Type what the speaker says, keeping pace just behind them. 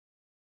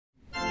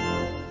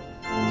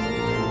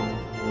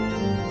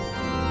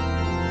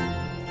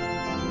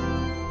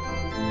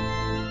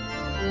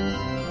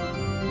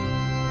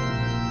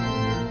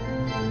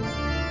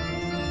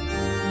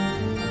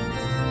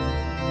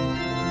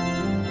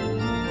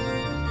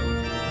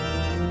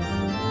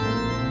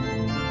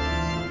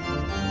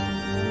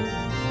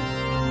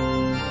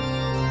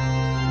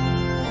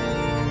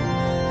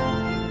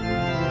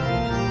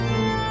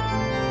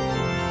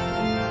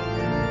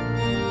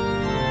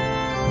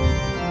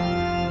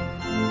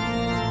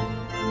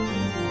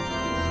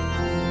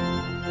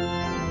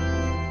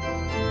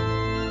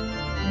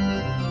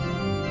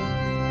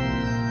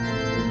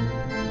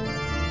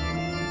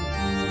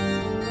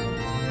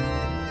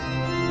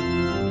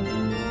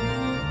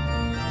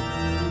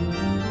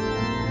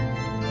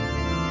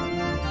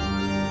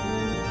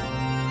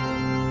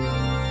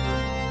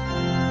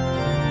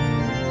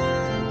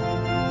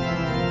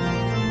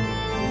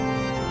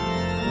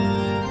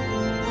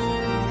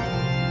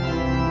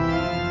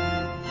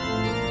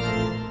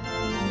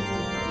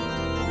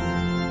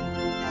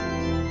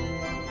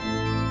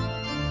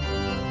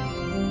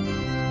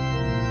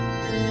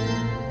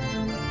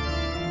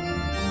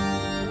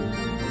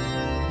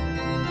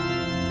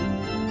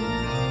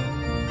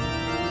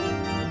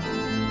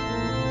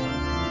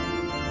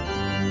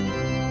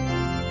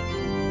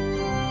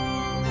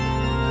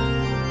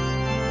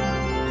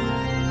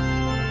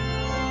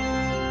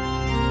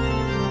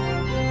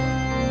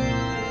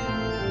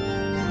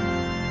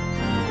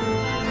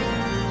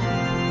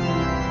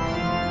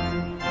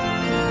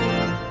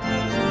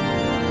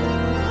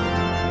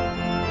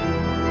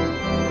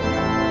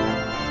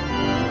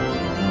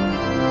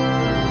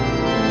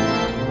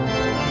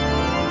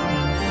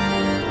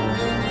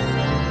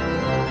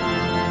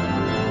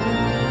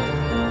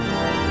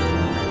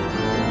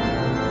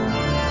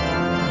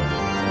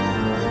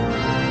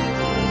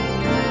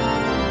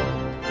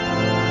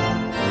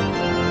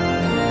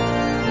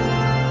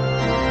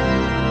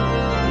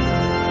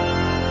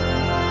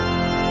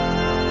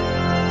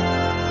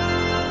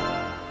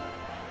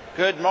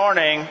Good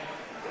morning.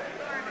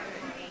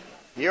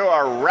 You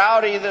are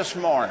rowdy this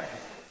morning.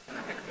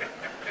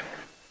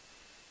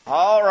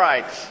 All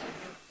right.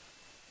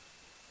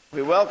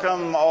 We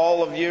welcome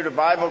all of you to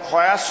Bible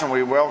class, and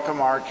we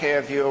welcome our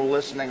KFUO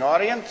listening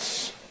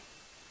audience.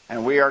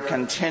 And we are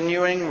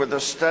continuing with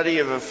the study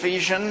of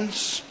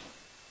Ephesians,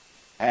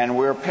 and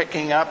we're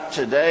picking up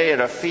today at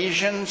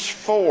Ephesians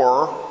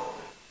 4,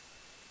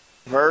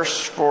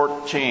 verse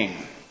 14.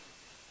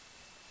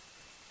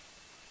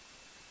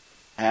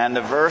 And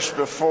the verse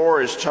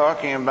before is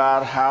talking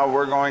about how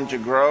we're going to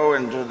grow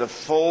into the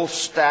full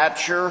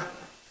stature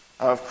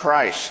of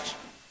Christ.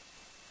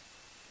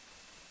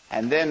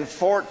 And then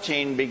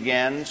 14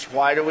 begins,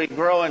 why do we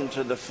grow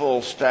into the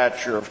full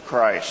stature of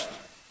Christ?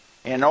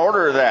 In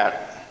order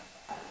that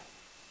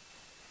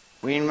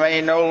we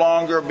may no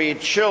longer be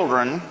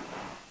children,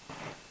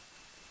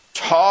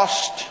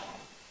 tossed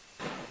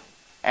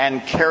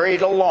and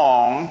carried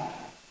along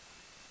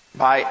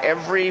by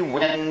every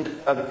wind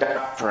of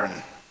doctrine.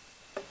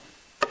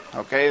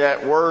 Okay,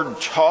 that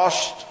word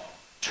tossed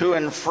to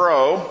and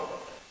fro,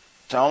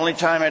 it's the only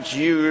time it's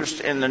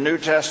used in the New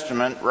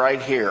Testament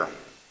right here.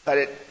 But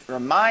it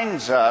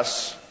reminds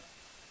us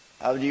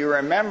of, do you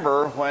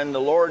remember when the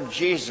Lord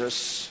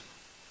Jesus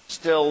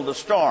stilled the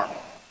storm?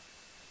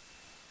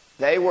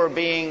 They were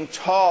being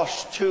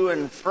tossed to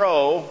and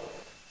fro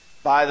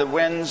by the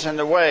winds and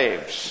the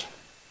waves,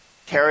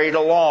 carried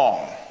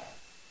along.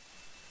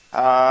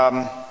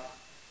 And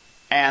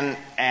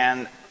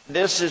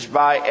this is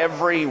by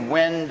every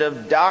wind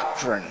of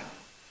doctrine.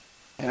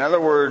 In other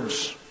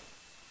words,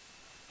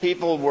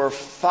 people were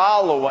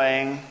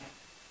following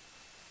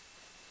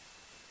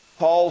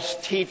false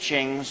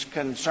teachings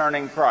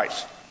concerning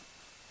Christ.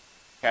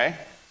 Okay?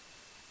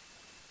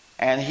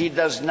 And he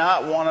does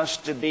not want us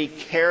to be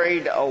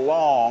carried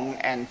along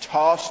and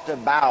tossed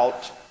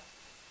about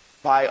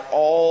by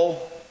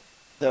all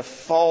the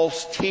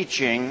false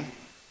teaching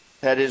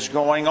that is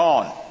going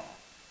on.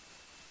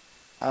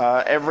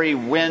 Every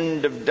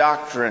wind of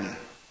doctrine.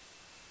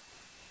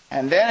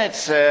 And then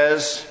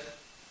it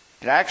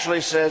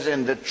actually says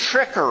in the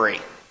trickery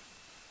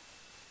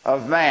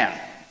of man.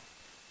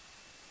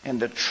 In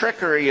the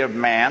trickery of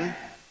man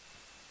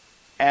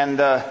and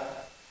the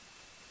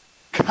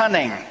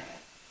cunning.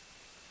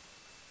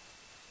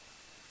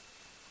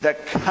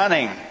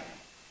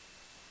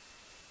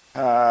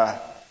 The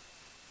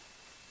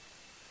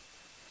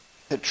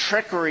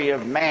trickery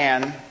of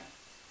man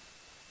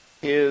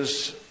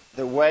is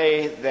the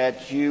way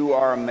that you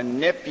are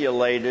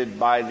manipulated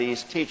by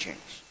these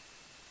teachings.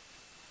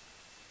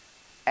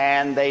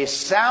 And they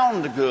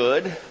sound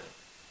good,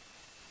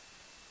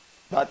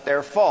 but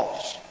they're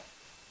false.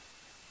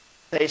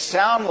 They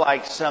sound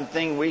like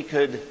something we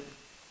could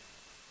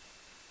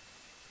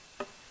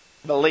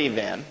believe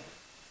in,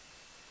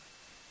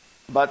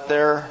 but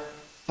they're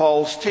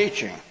false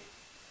teaching.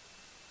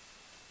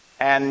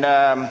 And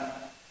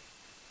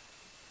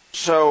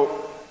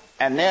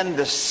and then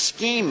the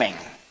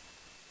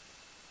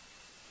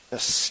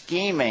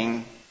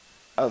scheming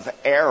of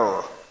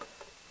error.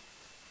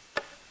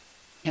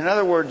 In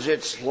other words,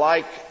 it's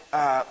like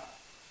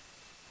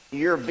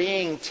you're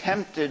being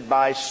tempted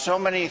by so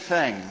many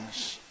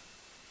things,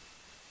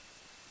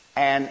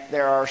 and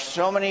there are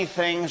so many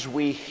things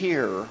we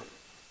hear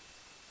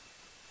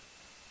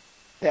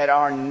that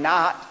are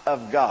not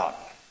of God.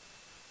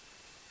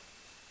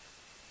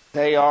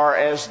 They are,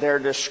 as they're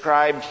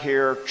described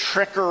here,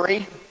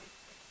 trickery,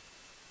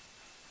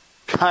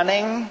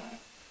 cunning.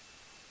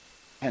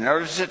 And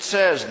notice it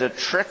says, the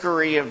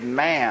trickery of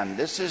man.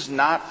 This is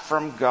not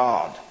from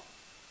God.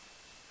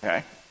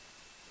 Okay?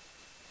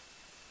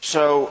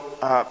 So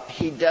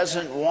he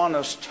doesn't want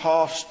us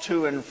tossed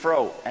to and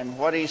fro. And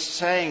what he's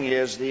saying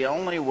is the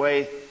only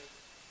way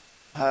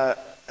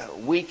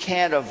we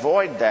can't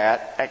avoid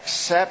that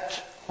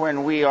except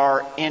when we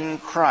are in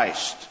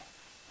Christ.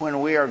 When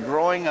we are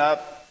growing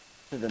up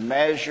to the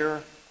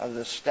measure of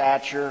the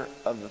stature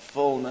of the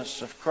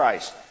fullness of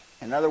Christ.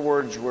 In other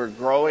words, we're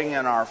growing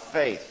in our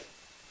faith.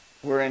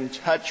 We're in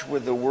touch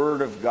with the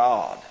Word of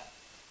God.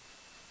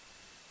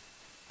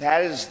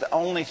 That is the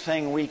only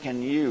thing we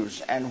can use.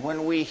 And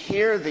when we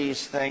hear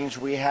these things,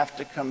 we have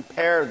to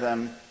compare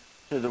them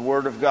to the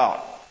Word of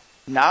God.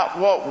 Not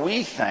what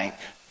we think,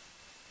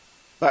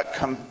 but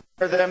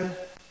compare them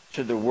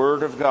to the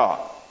Word of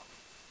God.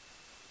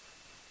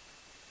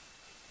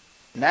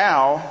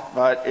 Now,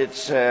 but it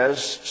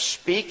says,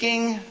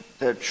 speaking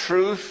the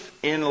truth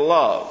in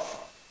love,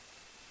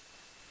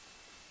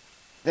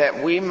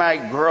 that we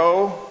might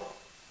grow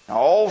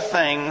all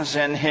things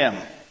in Him,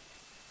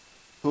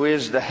 who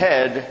is the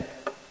head,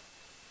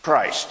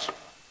 Christ.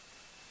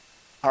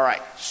 All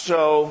right,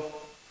 so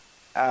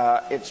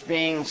it's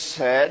being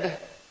said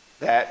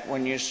that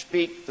when you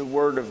speak the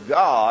Word of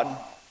God,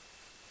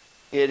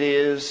 it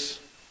is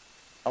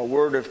a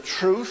word of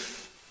truth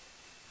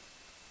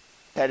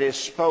that is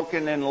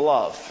spoken in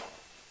love.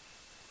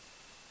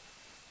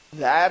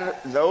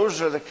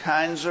 Those are the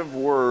kinds of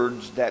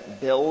words that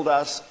build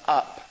us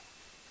up.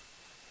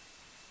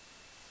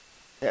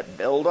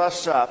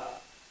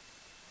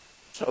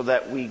 so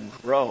that we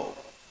grow.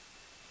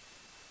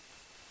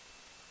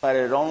 But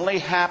it only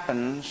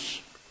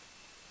happens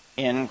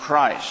in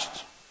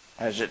Christ,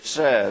 as it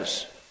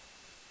says,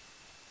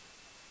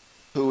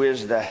 who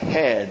is the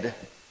head,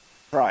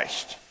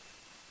 Christ,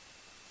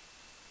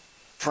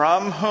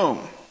 from whom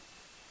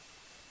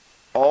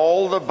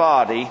all the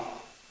body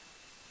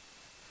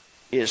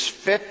is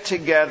fit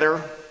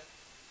together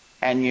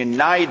and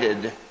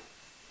united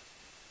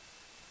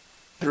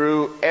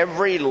through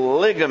every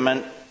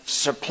ligament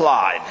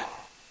supplied,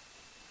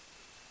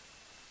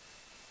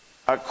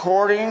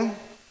 according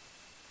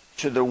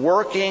to the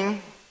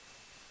working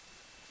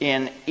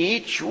in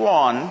each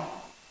one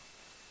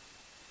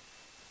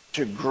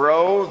to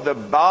grow the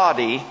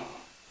body,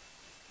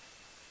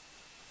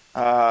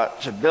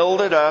 to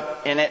build it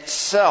up in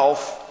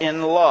itself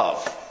in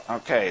love.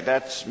 Okay,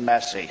 that's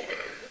messy.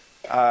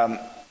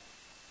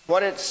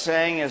 What it's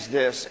saying is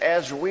this: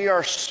 as we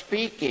are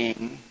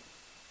speaking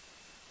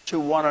to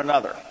one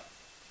another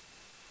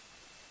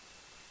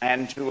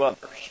and to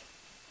others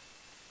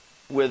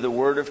with the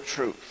word of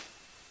truth,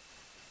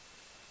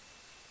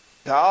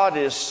 God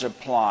is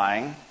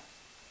supplying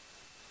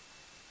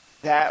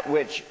that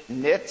which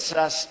knits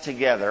us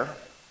together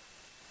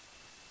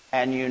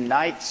and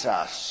unites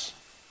us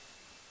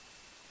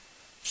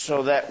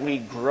so that we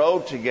grow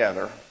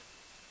together,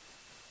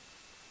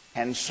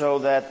 and so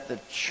that the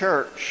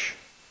church,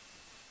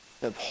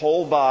 the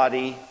whole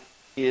body,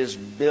 is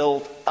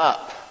built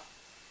up.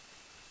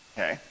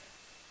 Okay?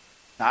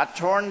 Not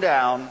torn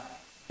down,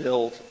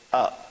 built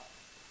up.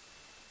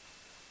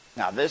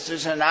 Now, this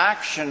is an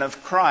action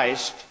of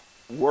Christ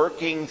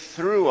working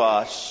through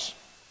us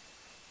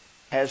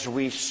as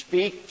we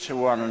speak to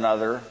one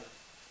another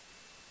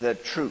the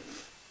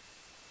truth.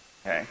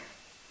 Okay?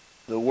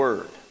 The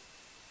Word.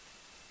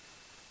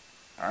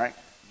 All right?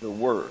 The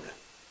Word.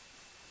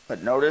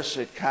 But notice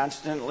it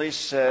constantly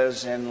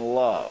says in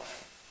love.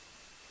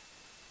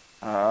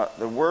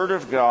 The Word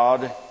of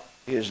God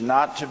is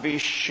not to be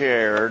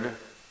shared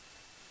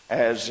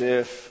as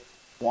if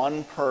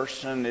one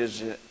person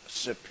is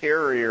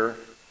superior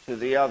to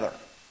the other.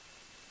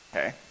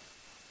 Okay?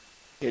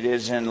 It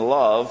is in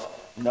love,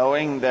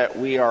 knowing that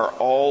we are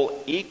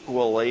all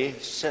equally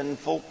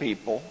sinful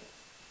people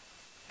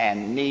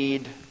and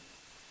need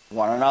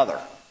one another.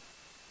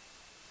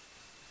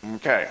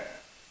 Okay.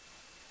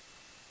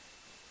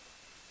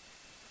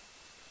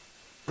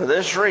 For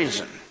this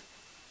reason,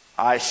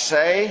 I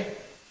say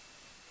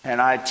and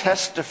I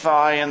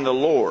testify in the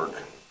Lord,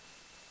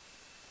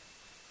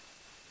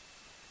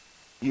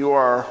 you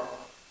are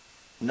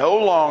no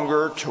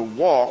longer to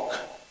walk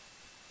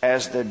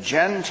as the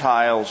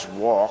Gentiles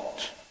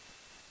walked,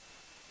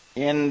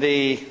 in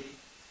the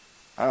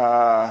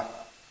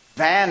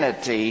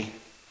vanity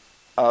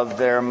of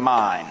their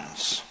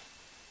minds.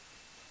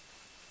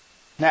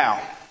 Now,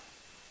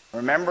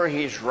 remember,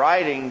 he's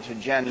writing to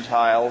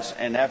Gentiles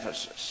in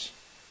Ephesus.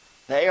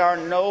 They are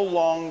no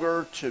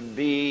longer to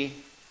be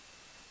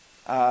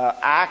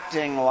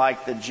acting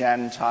like the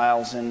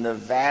Gentiles in the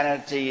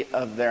vanity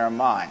of their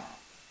mind.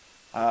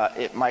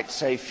 It might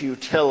say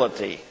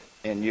futility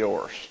in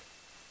yours.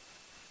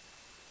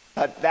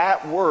 But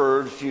that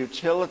word,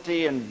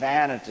 futility and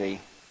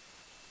vanity,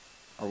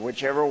 or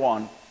whichever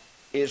one,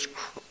 is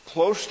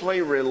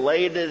closely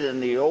related in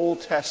the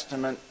Old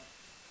Testament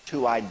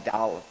to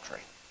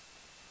idolatry.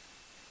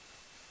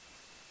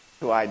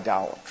 To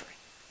idolatry.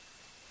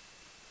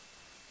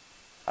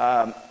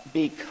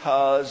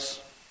 Because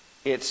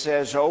it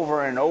says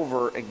over and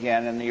over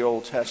again in the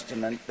Old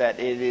Testament that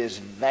it is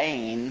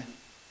vain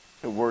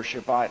to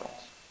worship idols.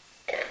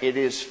 It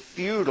is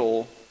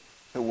futile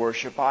to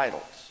worship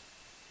idols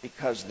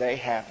because they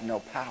have no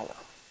power.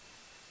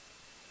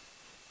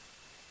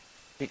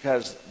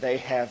 Because they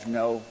have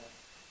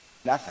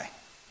nothing.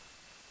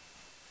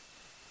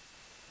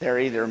 They're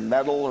either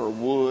metal or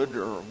wood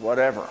or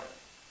whatever.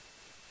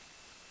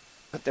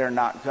 But they're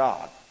not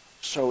God.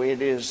 So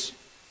it is,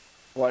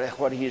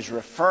 what he's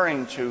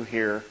referring to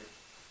here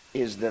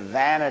is the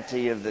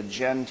vanity of the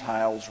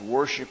Gentiles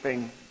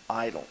worshiping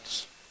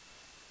idols.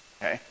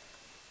 Okay?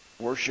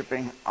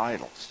 Worshiping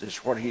idols is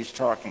what he's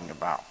talking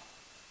about.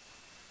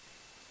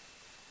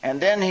 And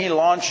then he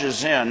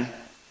launches in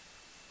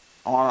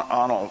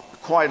on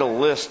quite a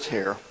list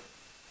here.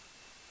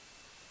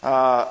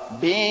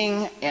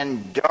 Being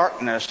in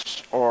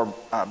darkness, or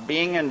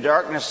being in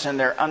darkness in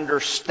their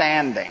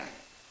understanding.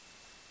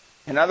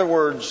 In other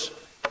words,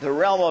 the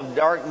realm of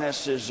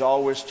darkness is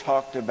always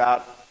talked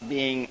about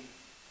being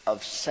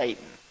of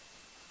Satan.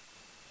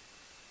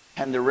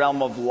 And the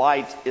realm of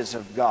light is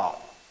of God.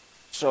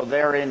 So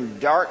they're in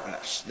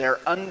darkness. Their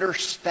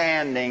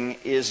understanding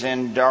is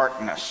in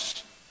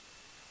darkness.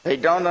 They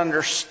don't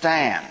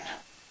understand.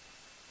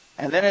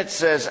 And then it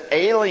says,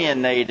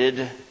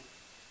 alienated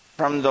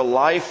from the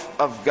life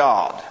of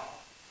God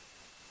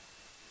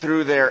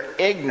through their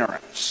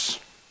ignorance,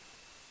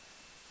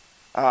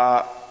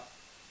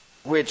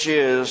 which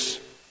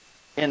is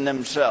in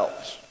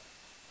themselves.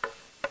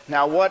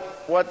 Now,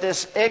 what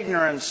this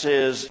ignorance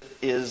is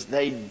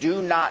they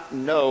do not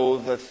know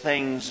the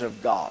things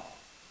of God.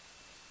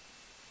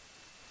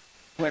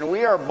 When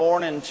we are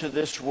born into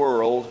this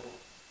world,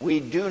 we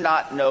do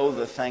not know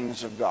the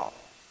things of God.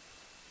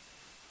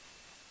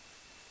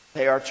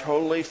 They are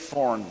totally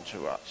foreign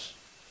to us.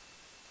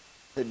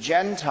 The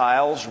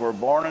Gentiles were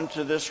born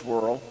into this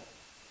world,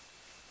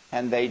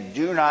 and they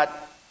do not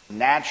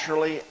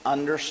naturally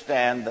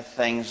understand the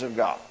things of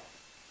God.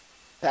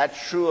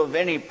 That's true of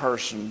any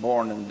person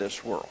born in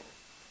this world.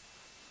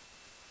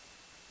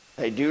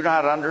 They do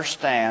not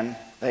understand.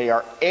 They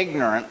are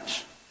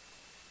ignorant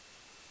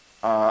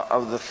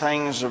of the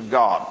things of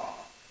God.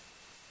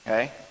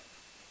 Okay?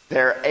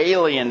 They're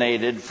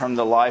alienated from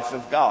the life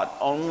of God.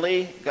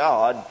 Only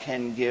God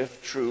can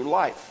give true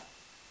life.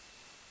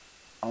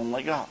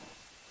 Only God.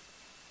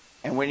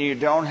 And when you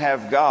don't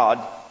have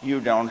God, you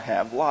don't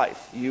have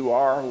life. You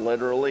are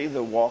literally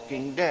the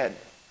walking dead.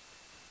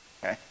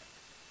 Okay?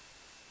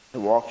 The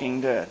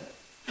walking dead.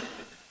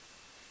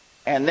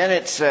 And then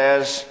it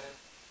says,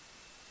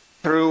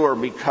 through or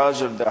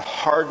because of the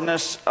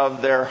hardness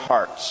of their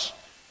hearts.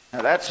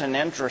 Now that's an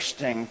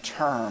interesting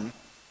term.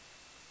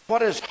 What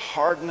does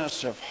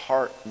hardness of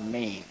heart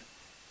mean?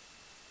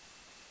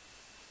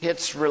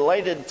 It's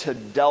related to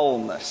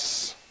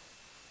dullness.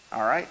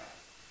 All right?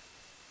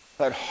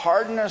 But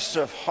hardness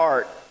of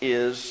heart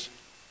is,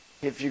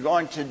 if you're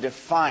going to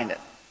define it,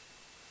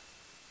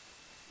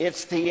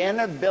 it's the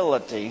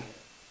inability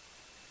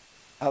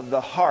of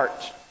the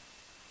heart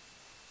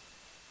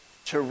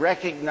to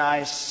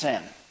recognize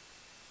sin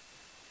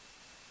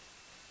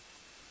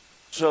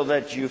so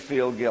that you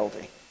feel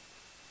guilty.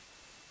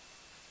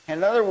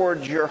 In other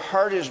words, your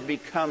heart has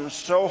become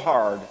so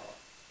hard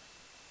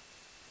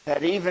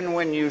that even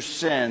when you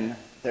sin,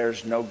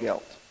 there's no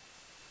guilt.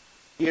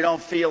 You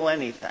don't feel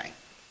anything.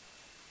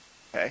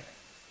 Okay?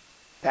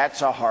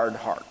 That's a hard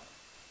heart.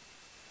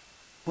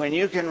 When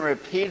you can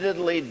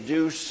repeatedly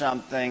do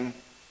something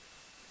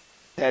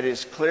that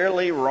is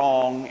clearly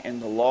wrong in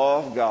the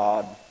law of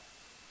God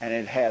and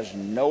it has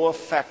no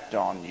effect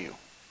on you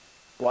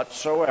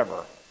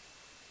whatsoever,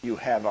 you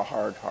have a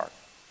hard heart.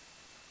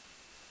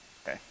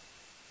 Okay?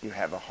 You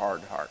have a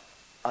hard heart.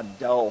 A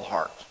dull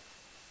heart.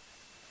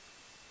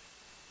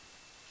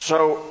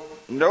 So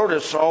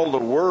notice all the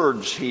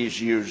words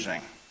he's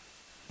using.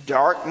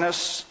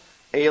 Darkness,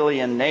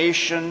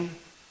 alienation,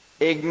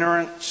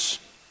 ignorance,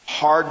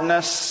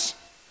 hardness.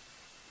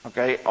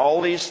 Okay, all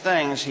these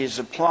things he's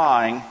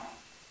applying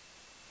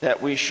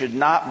that we should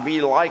not be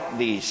like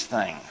these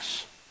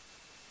things.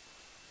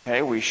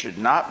 Okay, we should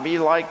not be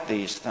like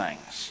these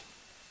things.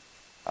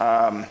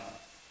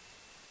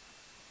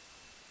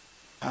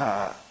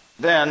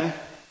 Then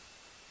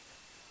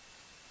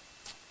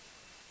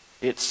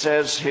it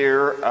says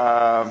here,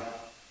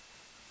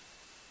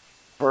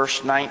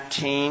 verse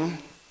 19,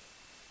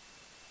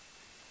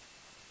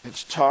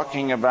 it's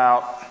talking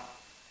about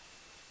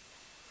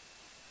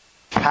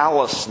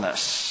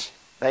callousness.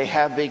 They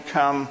have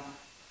become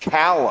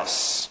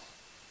callous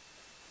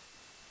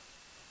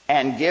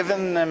and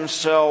given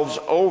themselves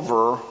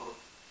over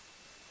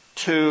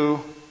to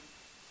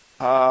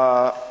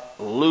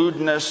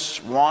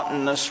lewdness,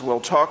 wantonness. We'll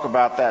talk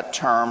about that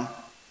term.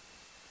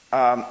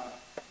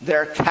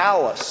 They're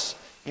callous.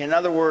 In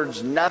other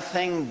words,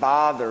 nothing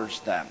bothers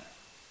them.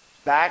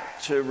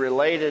 Back to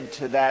related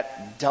to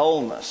that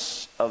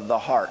dullness of the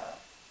heart.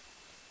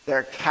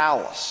 They're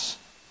callous.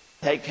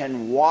 They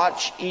can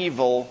watch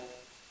evil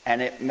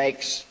and it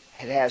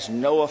has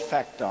no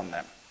effect on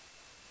them.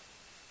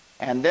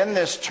 And then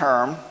this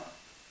term,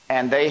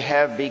 and they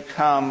have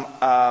become,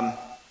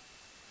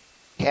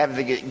 have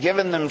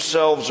given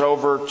themselves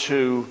over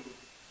to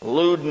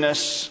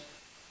lewdness.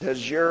 Do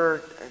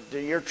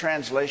your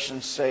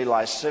translations say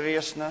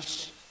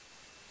lasciviousness?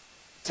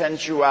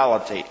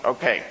 Sensuality.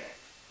 Okay.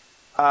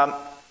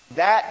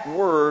 That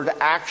word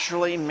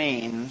actually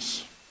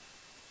means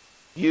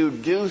you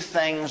do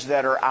things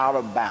that are out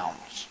of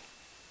bounds.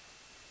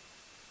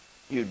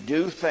 You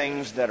do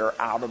things that are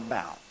out of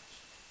bounds.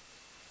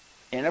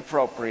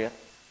 Inappropriate,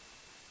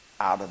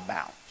 out of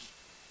bounds.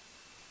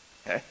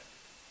 Okay?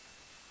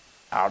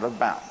 Out of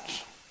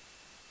bounds.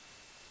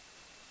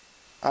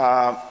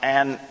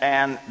 And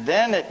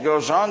then it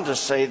goes on to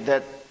say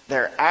that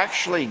they're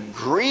actually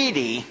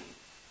greedy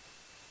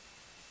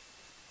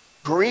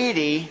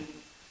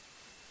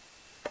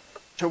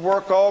to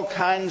work all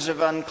kinds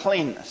of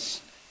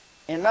uncleanness.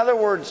 In other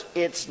words,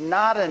 it's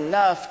not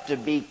enough to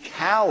be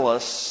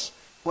callous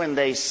when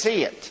they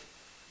see it.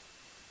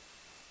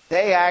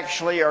 They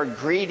actually are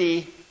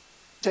greedy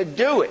to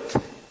do it,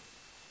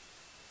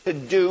 to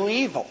do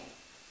evil.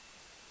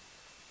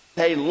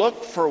 They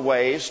look for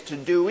ways to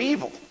do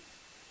evil.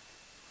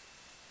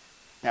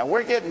 Now,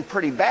 we're getting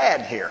pretty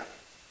bad here.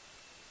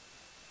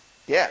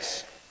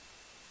 Yes.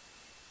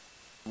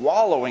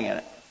 Wallowing in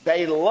it.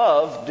 They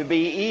love to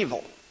be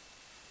evil.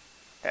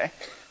 Okay?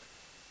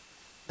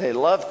 They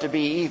love to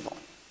be evil.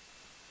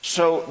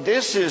 So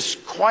this is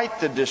quite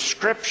the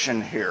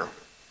description here.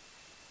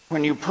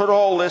 When you put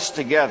all this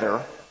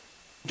together,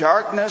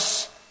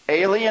 darkness,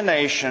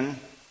 alienation,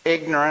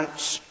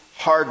 ignorance,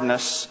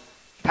 hardness,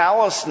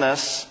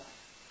 callousness,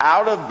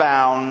 out of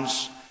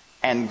bounds,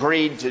 and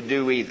greed to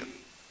do evil.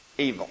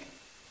 evil.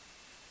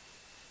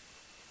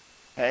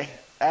 Okay?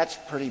 That's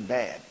pretty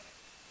bad.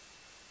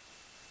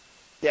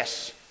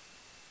 Yes?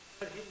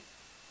 But he's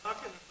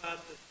talking about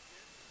the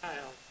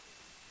Gentiles.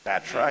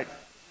 That's right.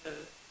 The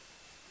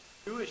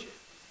Jewish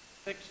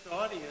mixed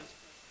audience,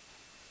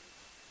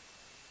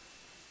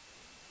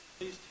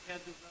 at least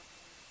had to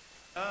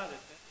represent God at that.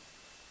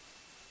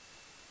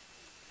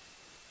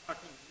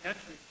 Talking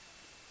entry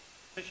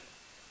position.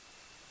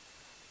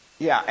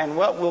 Yeah, and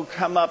what will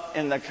come up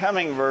in the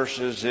coming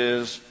verses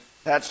is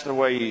that's the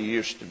way you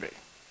used to be.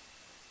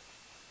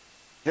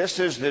 This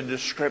is the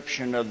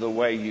description of the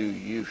way you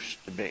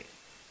used to be.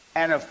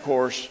 And of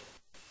course,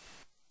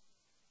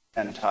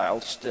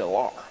 Gentiles still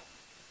are.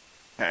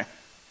 Okay?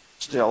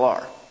 Still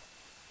are.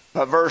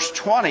 But verse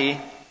 20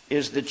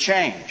 is the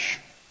change.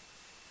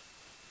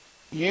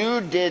 You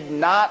did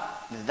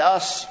not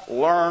thus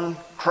learn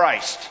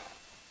Christ.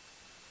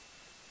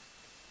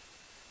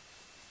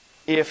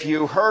 If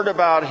you heard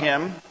about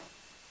him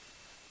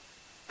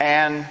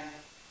and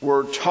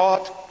were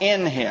taught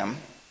in him,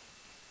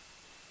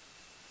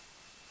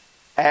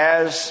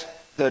 as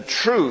the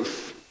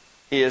truth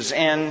is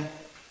in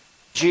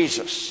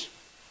Jesus.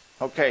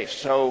 Okay,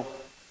 so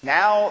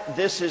now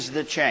this is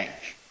the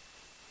change.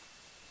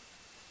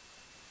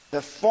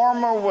 The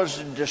former was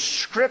a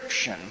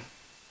description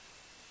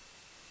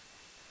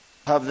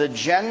of the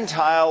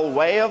Gentile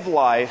way of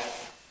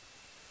life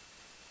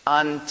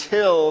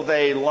until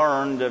they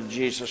learned of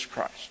Jesus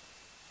Christ.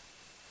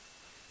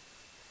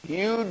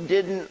 You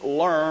didn't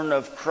learn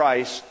of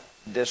Christ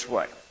this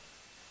way.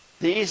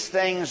 These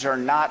things are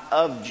not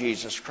of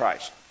Jesus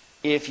Christ.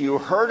 If you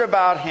heard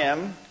about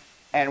him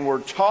and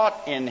were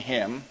taught in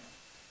him,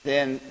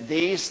 then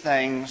these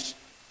things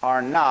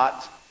are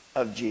not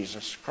of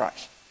Jesus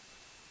Christ.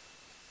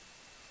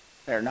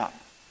 They're not.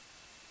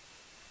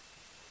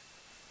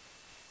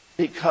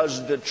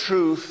 Because the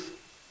truth,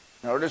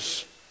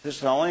 notice this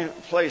is the only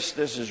place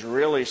this is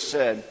really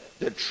said,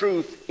 the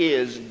truth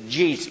is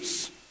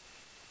Jesus.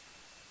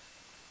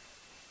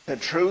 The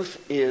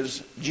truth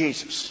is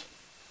Jesus.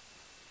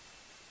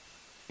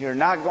 You're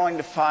not going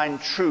to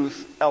find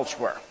truth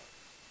elsewhere.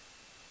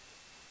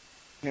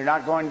 You're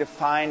not going to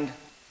find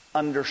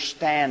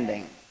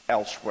understanding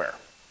elsewhere.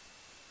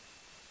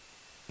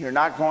 You're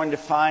not going to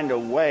find a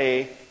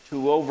way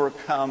to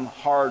overcome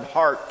hard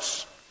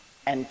hearts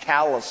and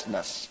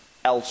callousness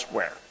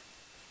elsewhere.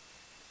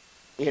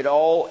 It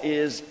all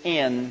is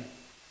in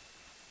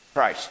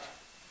Christ.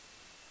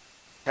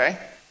 Okay?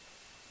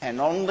 And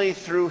only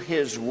through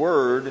his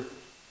word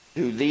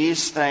do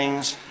these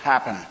things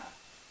happen.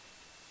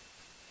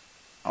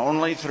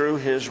 Only through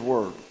his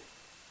word.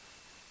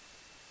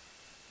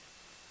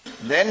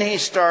 Then he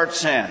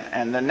starts in,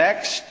 and the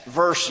next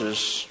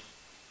verses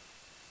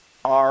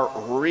are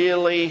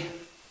really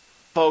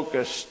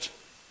focused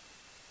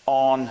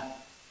on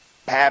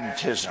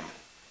baptism.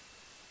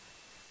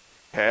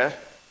 Okay?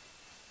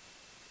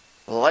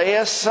 Lay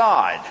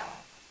aside,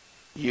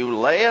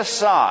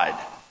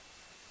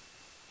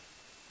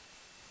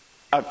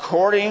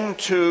 according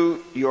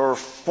to your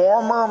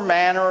former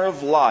manner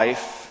of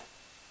life,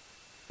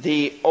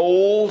 the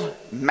old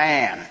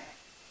man.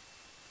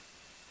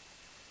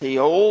 The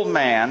old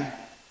man,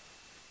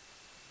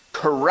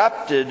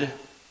 corrupted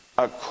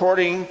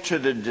according to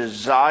the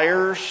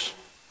desires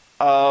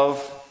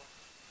of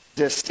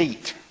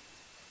deceit.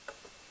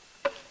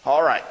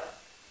 All right.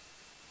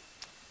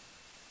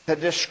 The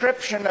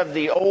description of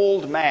the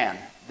old man,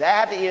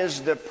 that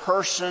is the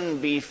person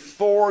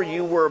before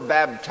you were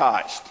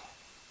baptized.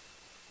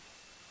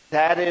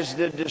 That is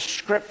the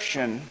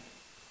description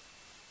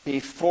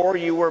before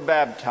you were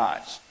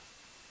baptized.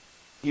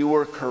 You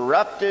were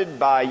corrupted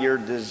by your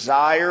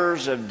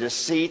desires of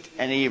deceit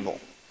and evil.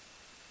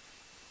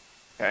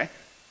 Okay?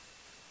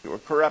 You were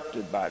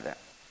corrupted by that.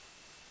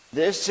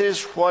 This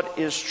is what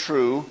is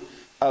true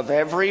of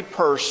every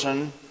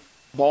person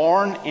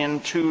born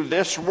into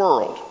this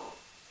world.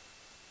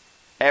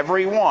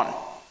 Every one.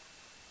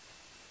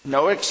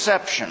 No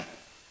exception.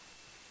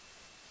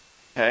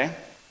 Okay?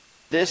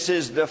 This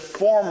is the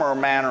former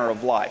manner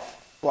of life.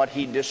 What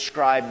he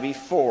described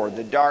before,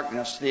 the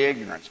darkness, the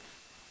ignorance.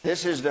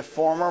 This is the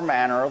former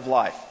manner of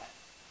life.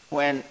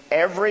 When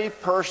every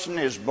person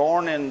is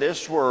born in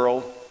this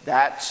world,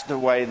 that's the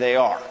way they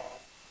are.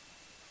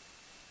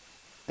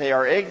 They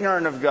are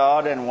ignorant of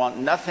God and want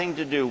nothing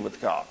to do with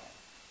God.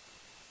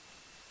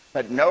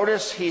 But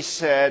notice he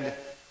said,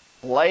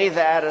 lay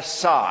that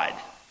aside.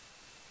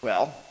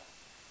 Well,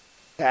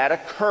 that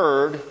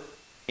occurred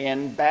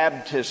in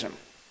baptism.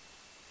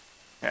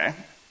 Okay?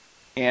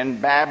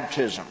 In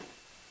baptism.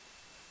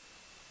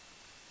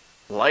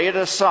 Lay it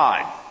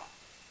aside.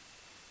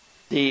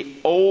 The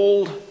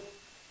old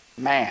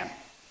man.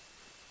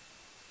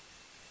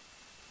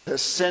 The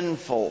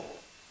sinful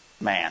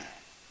man.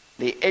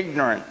 The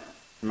ignorant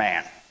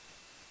man.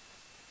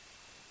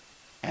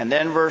 And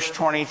then verse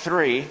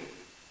 23,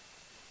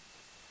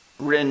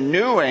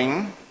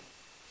 renewing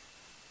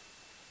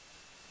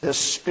the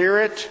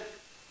spirit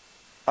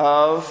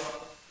of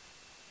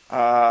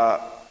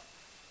our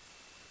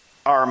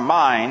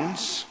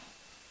minds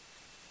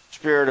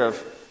spirit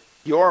of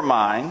your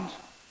mind,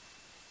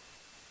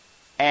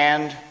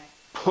 and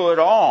put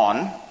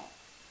on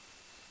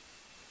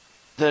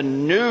the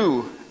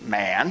new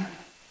man,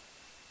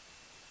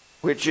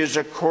 which is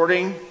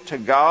according to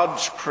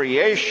God's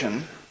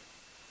creation,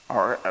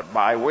 or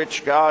by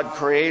which God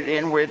created,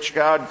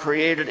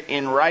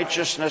 in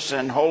righteousness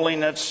and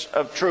holiness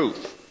of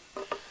truth.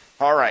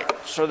 All right,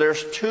 so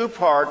there's two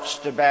parts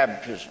to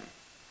baptism.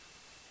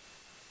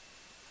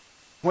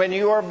 When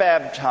you are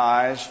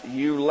baptized,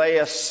 you lay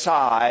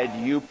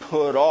aside, you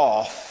put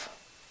off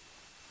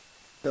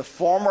the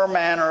former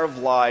manner of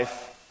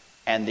life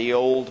and the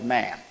old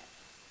man,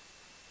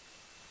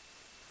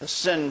 the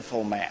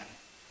sinful man.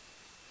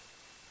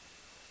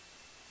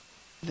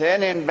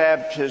 Then in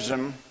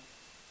baptism,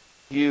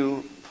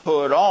 you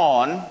put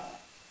on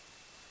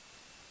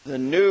the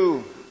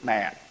new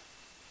man.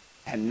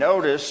 And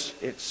notice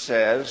it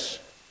says,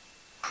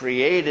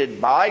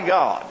 created by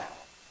God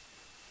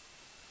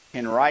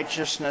in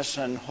righteousness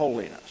and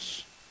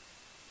holiness.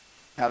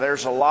 Now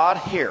there's a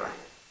lot here.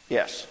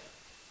 Yes?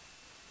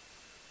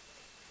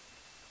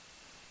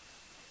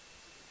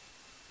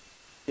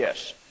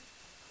 Yes.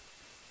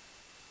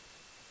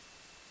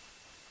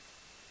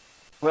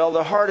 Well,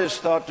 the heart is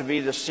thought to be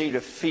the seat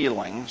of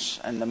feelings,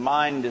 and the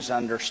mind is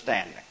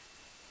understanding.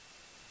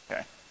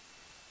 Okay.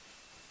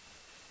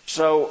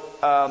 So,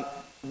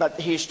 but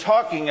he's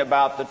talking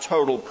about the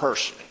total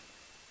person.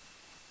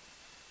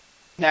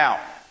 Now,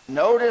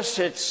 notice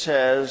it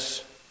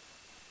says,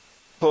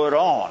 put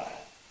on.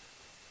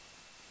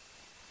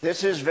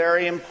 This is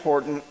very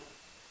important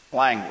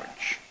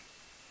language.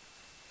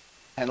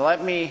 And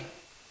let me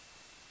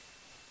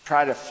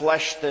try to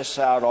flesh this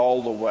out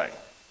all the way.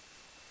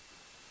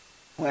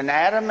 When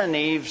Adam and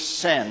Eve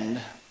sinned,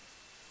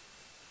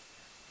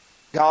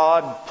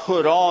 God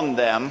put on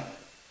them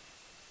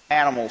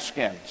animal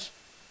skins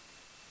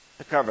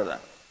to cover them.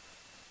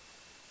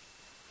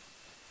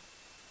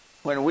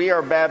 When we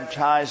are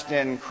baptized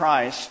in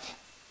Christ,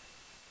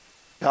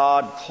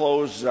 God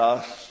clothes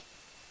us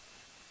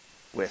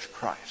with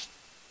Christ.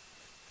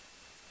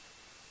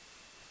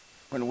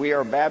 When we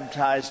are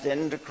baptized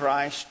into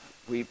Christ,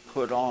 we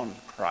put on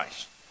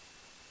Christ.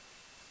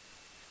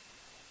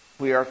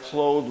 We are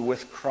clothed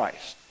with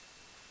Christ.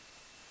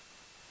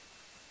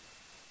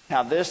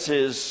 Now this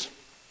is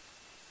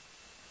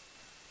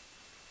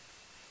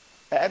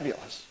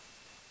fabulous.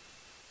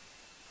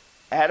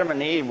 Adam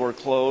and Eve were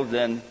clothed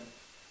in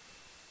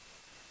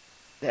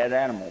dead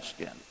animal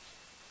skins.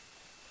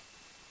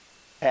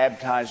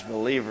 Baptized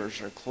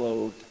believers are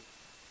clothed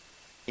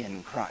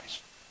in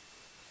Christ.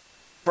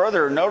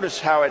 Further,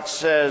 notice how it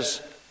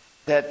says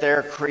that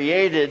they're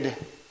created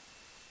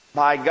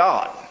by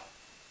God.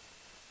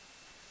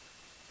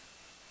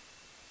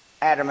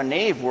 Adam and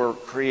Eve were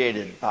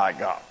created by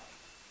God.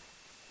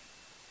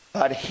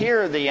 But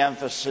here the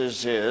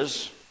emphasis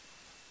is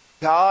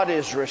God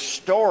is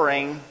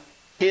restoring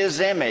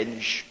His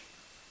image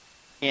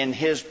in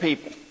His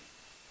people.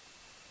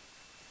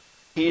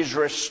 He's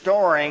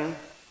restoring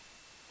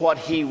what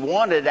He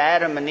wanted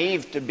Adam and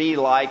Eve to be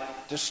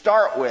like to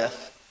start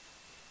with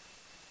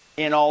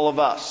in all of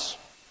us.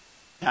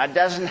 Now, it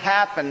doesn't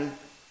happen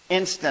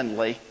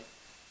instantly.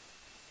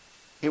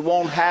 It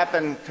won't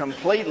happen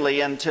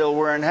completely until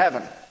we're in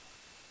heaven.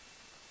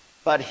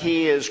 But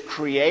He is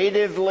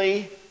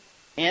creatively,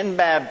 in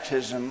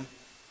baptism,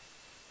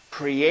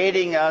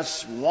 creating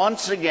us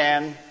once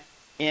again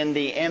in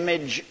the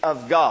image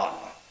of God.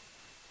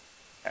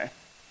 Okay?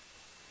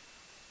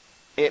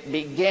 It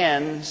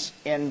begins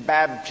in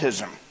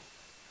baptism.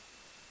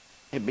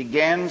 It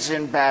begins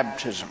in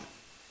baptism.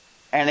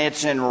 And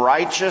it's in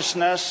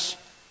righteousness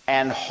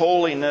and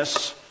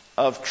holiness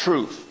of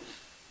truth.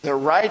 The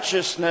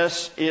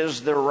righteousness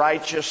is the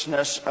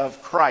righteousness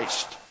of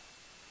Christ.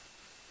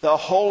 The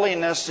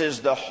holiness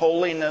is the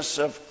holiness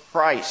of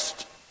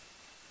Christ.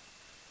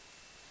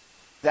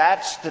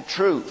 That's the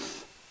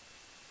truth.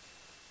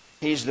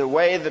 He's the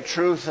way, the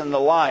truth, and the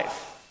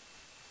life.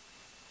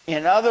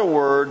 In other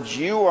words,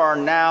 you are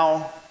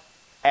now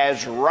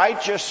as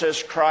righteous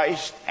as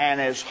Christ and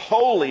as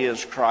holy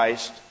as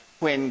Christ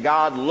when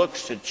God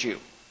looks at you,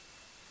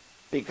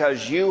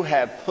 because you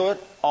have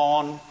put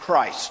on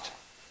Christ.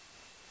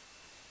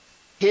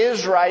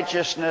 His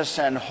righteousness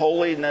and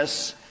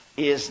holiness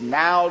is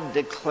now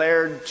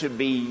declared to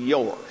be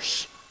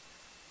yours.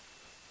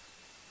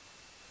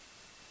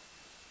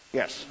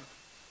 Yes?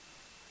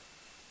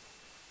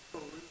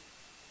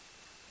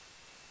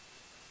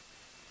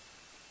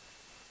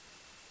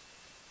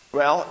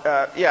 Well,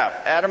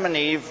 Adam and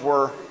Eve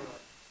were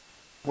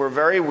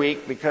very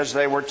weak because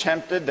they were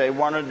tempted. They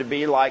wanted to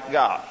be like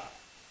God.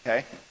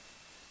 Okay?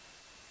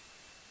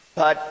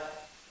 But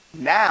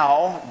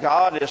now,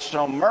 God is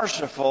so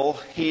merciful,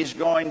 He's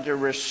going to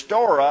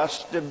restore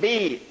us to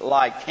be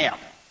like Him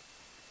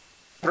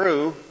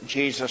through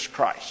Jesus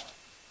Christ.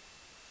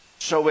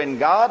 So when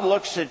God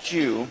looks at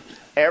you,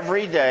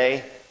 every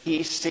day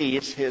He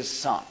sees His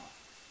Son.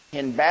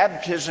 In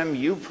baptism,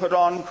 you put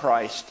on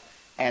Christ,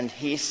 and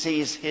He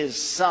sees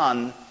His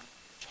Son,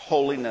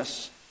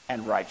 holiness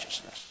and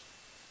righteousness.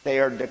 They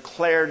are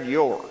declared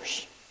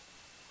yours.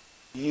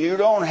 You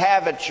don't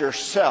have it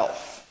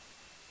yourself.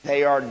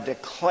 They are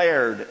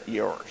declared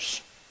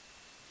yours.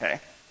 Okay?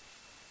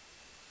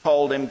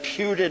 Called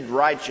imputed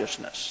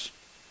righteousness.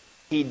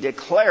 He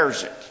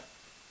declares it.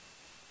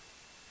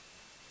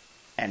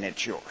 And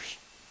it's yours.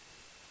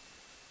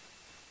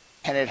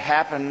 And it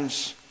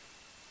happens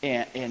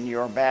in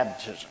your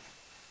baptism.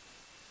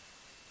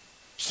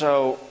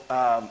 So,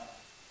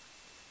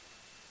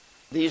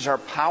 these are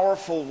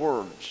powerful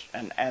words,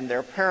 and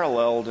they're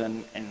paralleled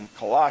in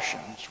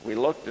Colossians. We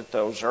looked at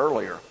those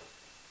earlier.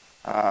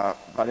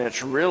 But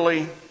it's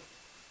really,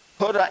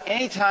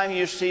 anytime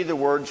you see the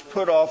words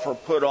put off or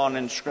put on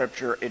in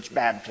Scripture, it's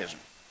baptism.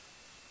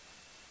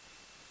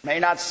 May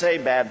not say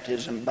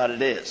baptism, but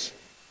it is.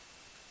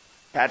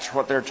 That's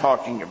what they're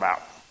talking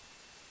about.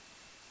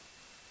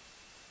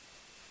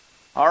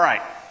 All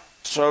right,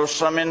 so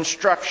some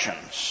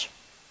instructions.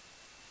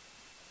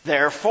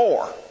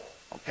 Therefore,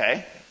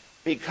 okay,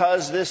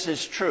 because this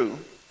is true,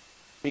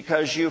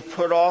 because you've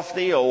put off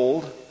the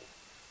old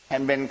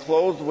and been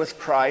clothed with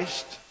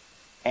Christ,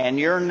 and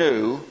you're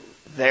new,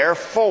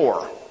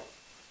 therefore,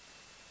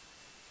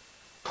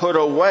 put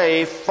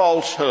away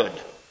falsehood.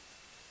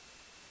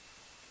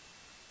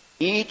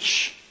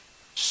 Each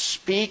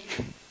speak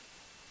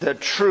the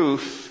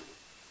truth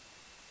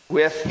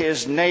with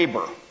his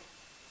neighbor,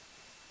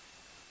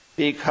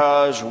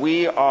 because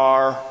we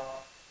are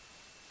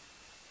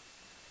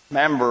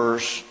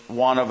members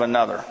one of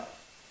another.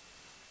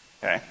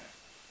 Okay?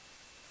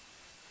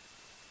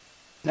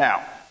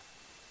 Now,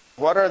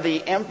 what are the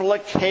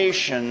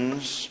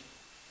implications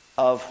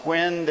of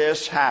when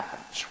this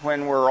happens?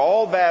 When we're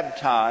all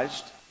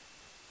baptized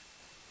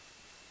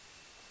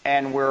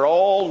and we're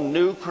all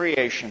new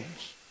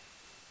creations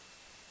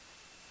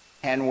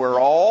and we're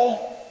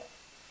all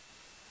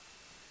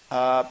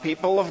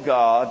people of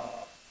God,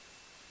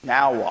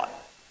 now what?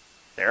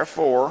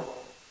 Therefore,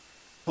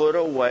 put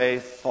away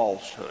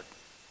falsehood.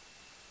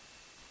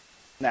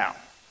 Now,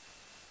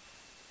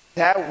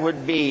 that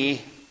would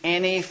be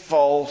any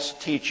false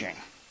teaching.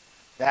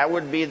 That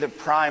would be the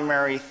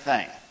primary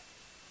thing.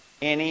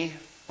 Any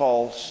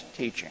false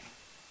teaching.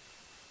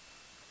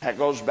 That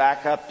goes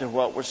back up to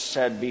what was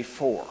said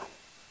before.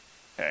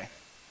 Okay?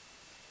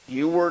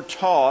 You were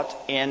taught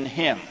in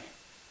Him.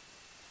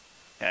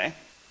 Okay?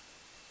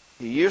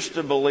 You used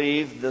to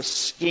believe the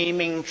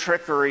scheming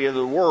trickery of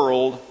the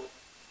world.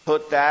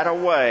 Put that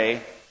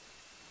away.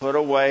 Put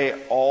away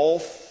all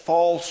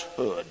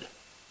falsehood.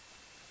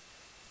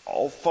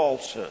 All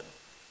falsehood.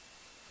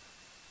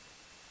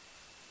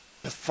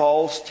 The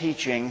false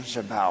teachings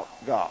about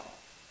God.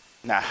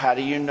 Now, how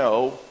do you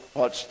know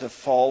what's the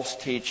false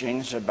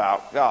teachings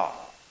about God?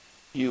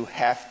 You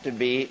have to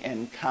be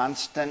in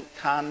constant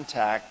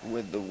contact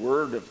with the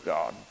Word of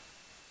God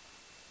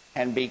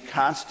and be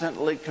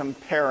constantly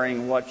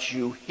comparing what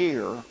you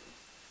hear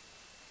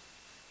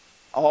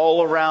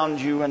all around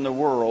you in the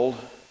world,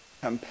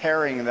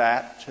 comparing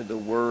that to the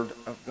Word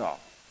of God.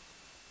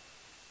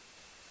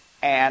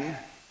 And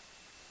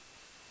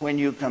when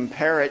you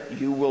compare it,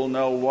 you will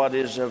know what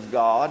is of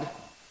God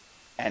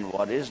and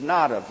what is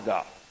not of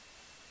God.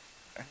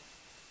 Okay?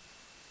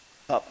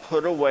 But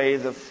put away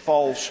the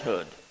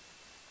falsehood.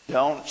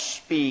 Don't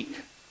speak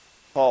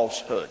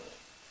falsehood.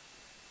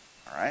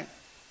 All right?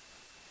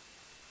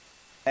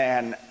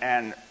 And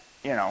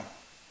you know,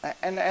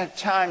 and at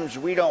times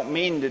we don't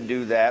mean to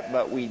do that,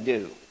 but we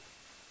do.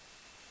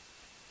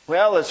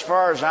 Well, as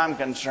far as I'm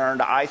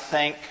concerned, I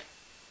think,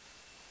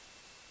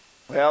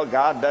 well,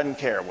 God doesn't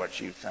care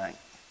what you think.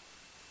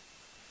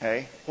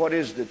 Okay? What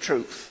is the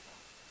truth?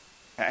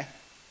 Okay?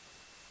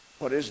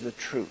 What is the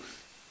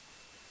truth?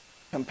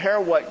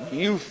 Compare what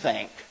you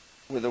think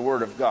with the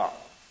Word of God.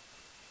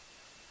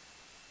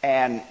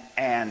 And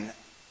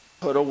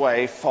put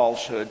away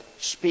falsehood,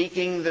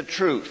 speaking the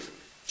truth.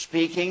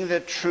 Speaking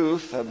the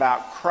truth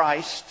about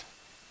Christ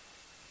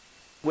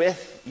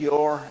with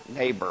your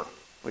neighbor,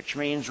 which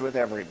means with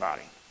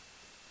everybody.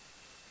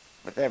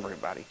 With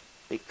everybody.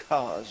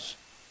 Because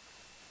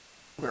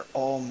we're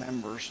all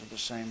members of the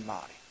same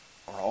body.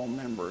 We're all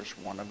members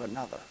one of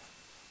another.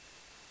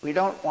 We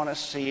don't want to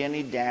see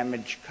any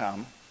damage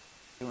come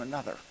to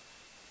another.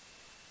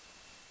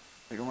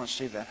 We don't want to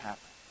see that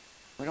happen.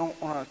 We don't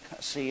want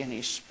to see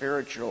any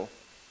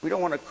we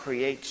don't want to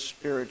create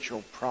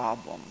spiritual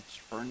problems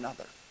for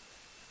another.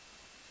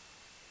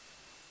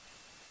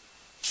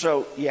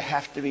 So you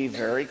have to be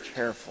very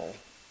careful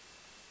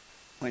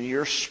when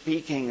you're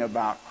speaking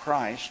about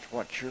Christ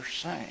what you're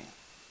saying.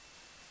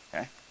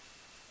 Okay?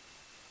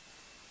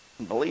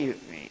 And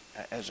believe me,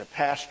 as a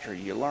pastor,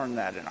 you learn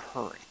that in a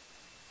hurry.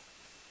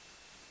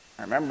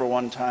 I remember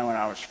one time when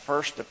I was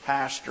first a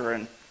pastor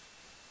in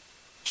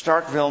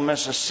Starkville,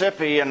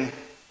 Mississippi, and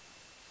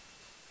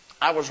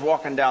I was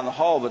walking down the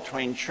hall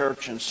between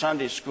church and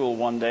Sunday school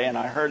one day, and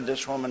I heard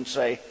this woman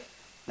say,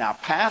 "Now,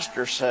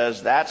 pastor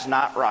says that's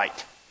not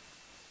right."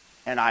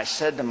 And I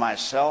said to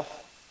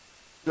myself,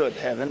 good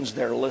heavens,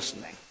 they're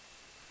listening.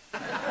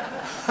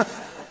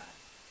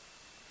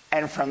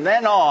 And from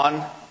then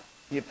on,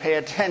 you pay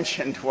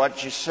attention to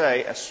what you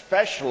say,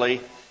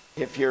 especially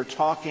if you're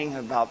talking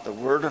about the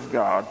Word of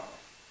God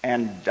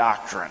and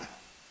doctrine.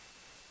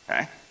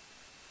 Okay?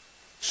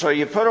 So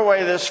you put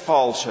away this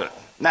falsehood.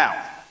 Now,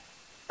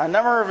 a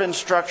number of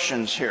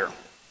instructions here.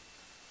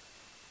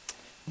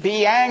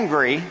 Be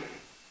angry,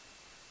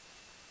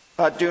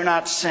 but do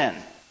not sin.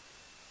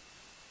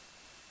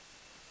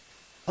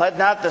 Let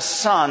not the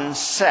sun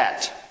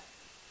set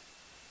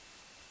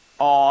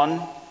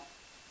on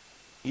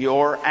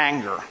your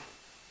anger.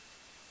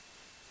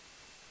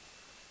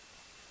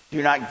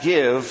 Do not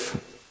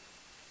give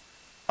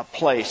a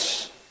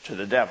place to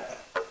the devil.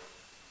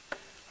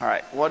 All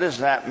right, what does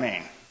that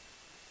mean?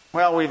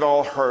 Well, we've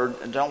all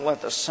heard, don't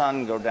let the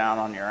sun go down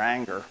on your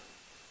anger.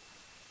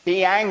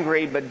 Be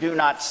angry, but do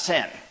not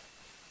sin.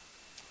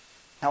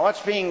 Now,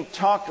 what's being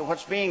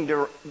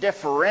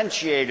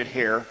differentiated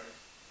here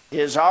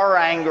is our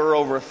anger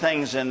over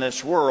things in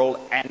this world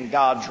and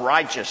God's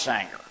righteous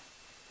anger.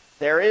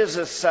 There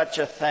is such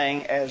a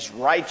thing as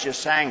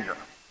righteous anger,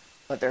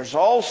 but there's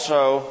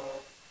also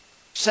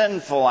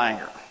sinful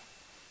anger.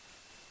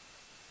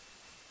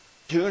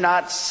 Do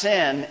not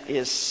sin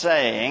is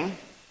saying,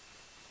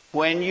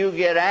 when you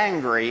get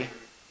angry,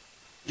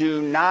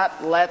 do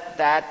not let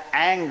that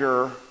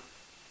anger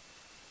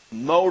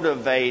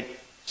motivate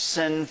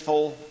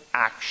sinful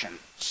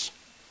actions.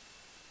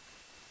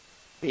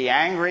 Be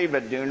angry,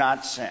 but do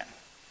not sin.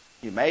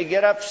 You may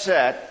get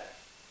upset,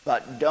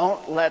 but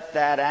don't let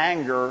that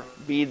anger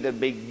be the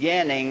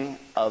beginning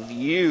of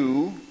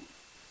you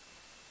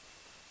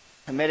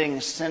committing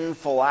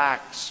sinful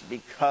acts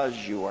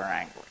because you are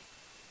angry.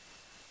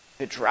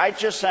 If it's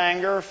righteous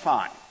anger,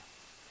 fine.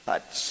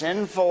 But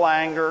sinful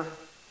anger,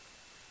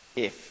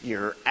 if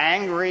you're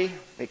angry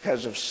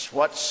because of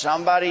what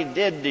somebody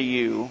did to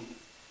you,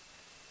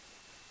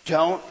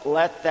 don't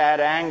let that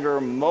anger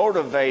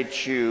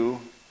motivate you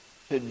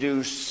to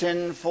do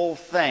sinful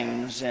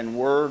things in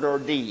word or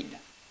deed.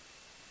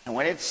 And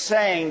when it's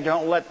saying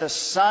don't let the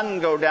sun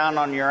go down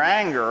on your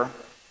anger,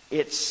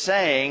 it's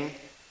saying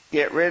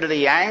get rid of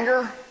the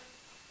anger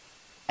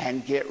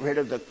and get rid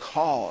of the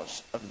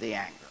cause of the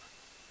anger.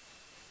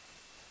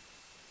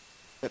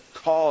 The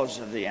cause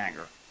of the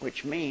anger,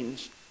 which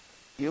means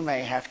you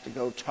may have to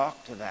go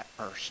talk to that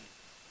person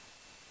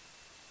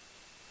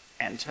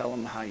and tell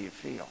them how you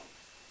feel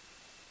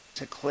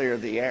to clear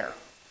the air.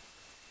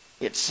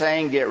 It's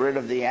saying get rid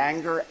of the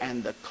anger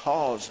and the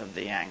cause of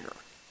the anger.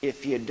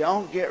 If you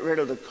don't get rid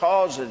of the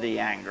cause of the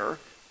anger,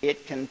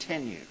 it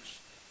continues.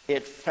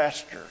 It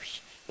festers.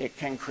 It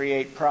can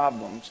create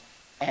problems.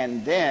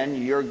 And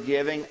then you're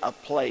giving a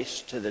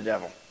place to the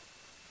devil.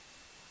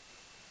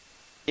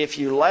 If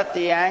you let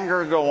the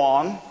anger go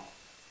on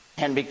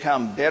and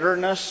become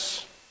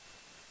bitterness,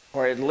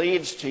 or it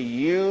leads to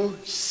you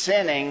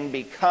sinning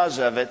because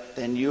of it,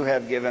 then you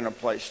have given a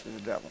place to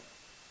the devil.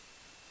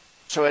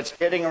 So it's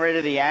getting rid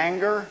of the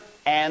anger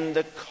and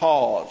the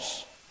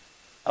cause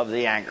of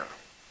the anger.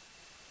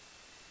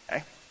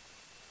 Okay?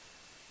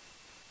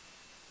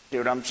 See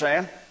what I'm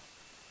saying?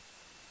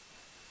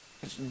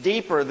 It's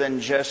deeper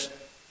than just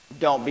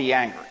don't be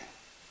angry.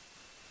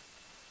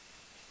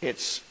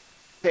 It's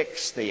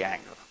fix the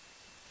anger.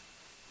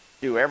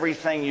 Do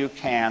everything you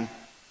can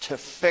to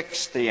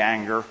fix the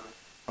anger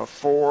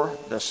before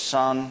the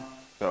sun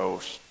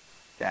goes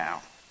down.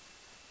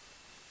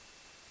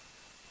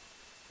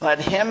 Let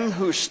him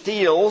who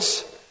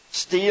steals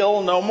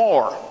steal no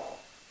more.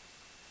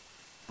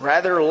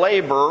 Rather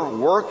labor,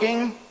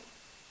 working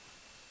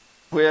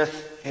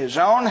with his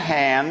own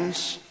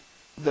hands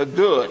the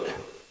good,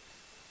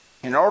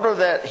 in order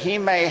that he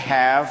may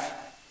have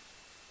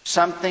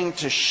something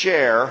to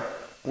share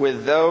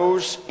with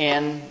those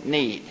in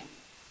need.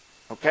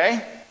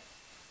 Okay?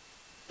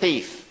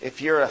 Thief.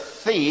 If you're a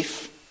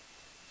thief,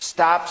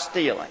 stop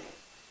stealing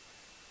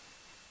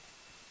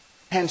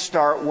and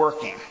start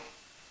working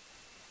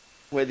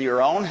with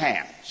your own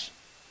hands.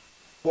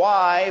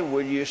 Why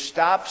would you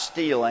stop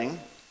stealing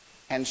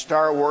and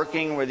start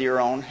working with your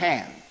own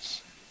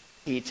hands?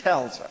 He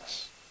tells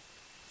us,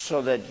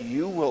 so that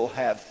you will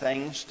have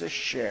things to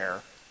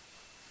share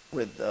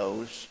with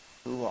those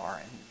who are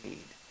in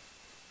need.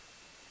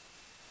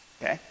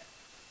 Okay?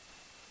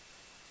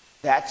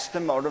 That's the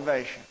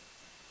motivation.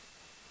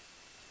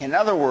 In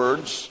other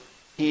words,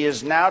 he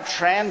is now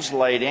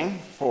translating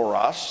for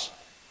us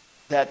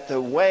that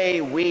the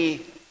way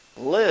we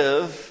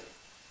live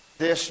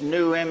this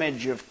new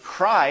image of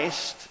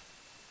Christ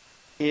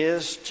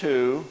is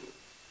to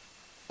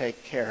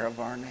take care of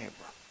our neighbor.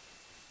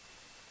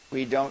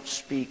 We don't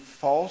speak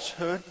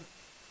falsehood.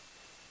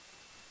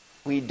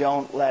 We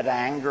don't let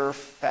anger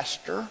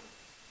fester.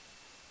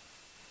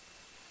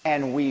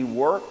 And we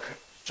work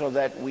so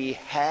that we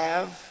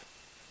have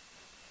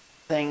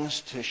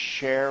things to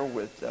share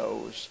with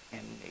those in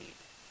need.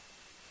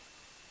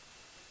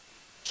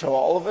 So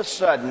all of a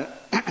sudden,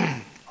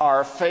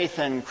 our faith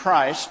in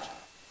Christ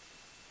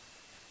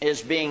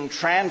is being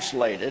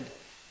translated.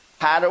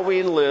 How do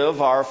we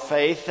live our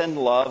faith and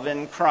love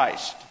in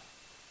Christ?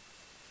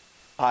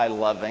 By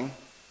loving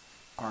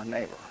our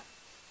neighbor.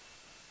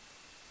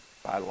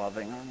 by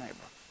loving our neighbor.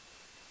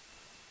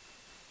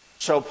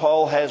 So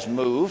Paul has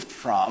moved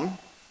from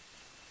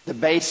the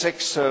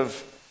basics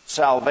of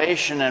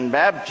salvation and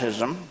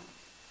baptism,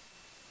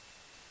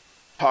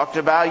 talked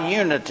about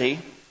unity.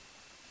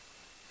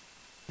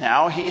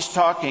 Now he's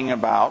talking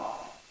about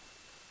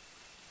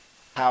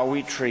how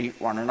we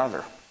treat one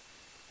another.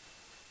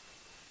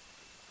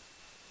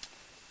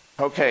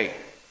 Okay.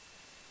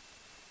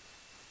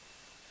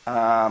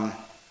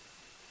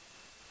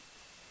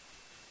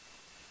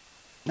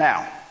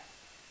 Now,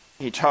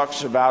 he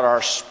talks about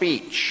our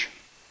speech.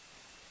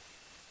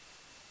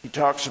 He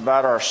talks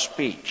about our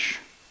speech.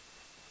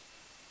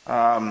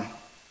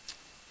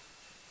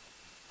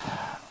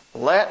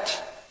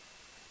 Let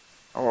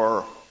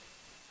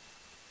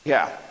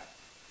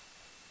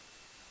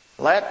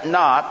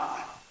not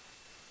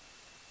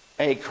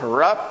a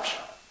corrupt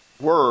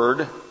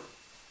word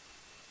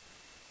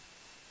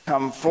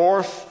come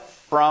forth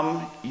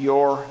from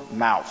your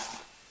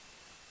mouth.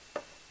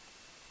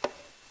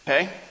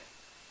 Okay?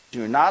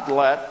 Do not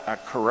let a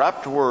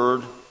corrupt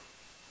word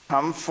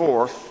come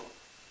forth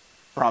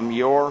from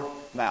your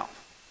mouth.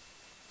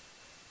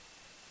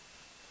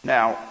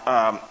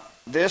 Now,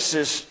 this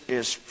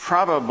is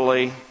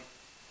probably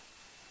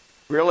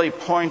really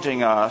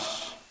pointing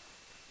us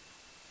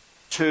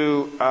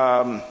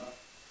to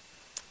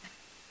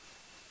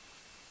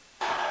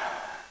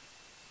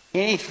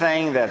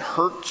anything that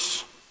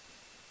hurts,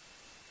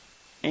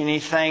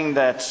 anything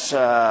that's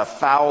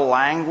foul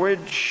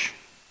language,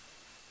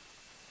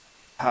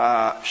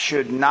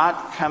 should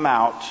not come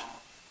out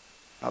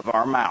of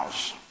our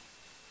mouths.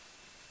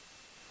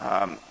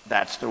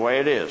 That's the way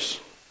it is.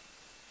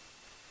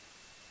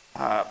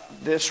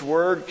 This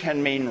word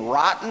can mean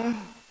rotten,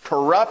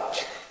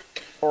 corrupt,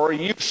 or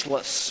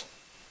useless.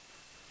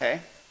 Okay?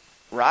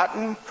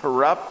 Rotten,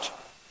 corrupt,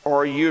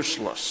 or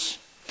useless.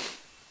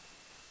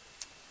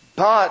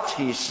 But,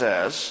 he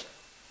says,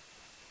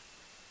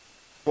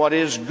 what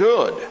is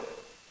good?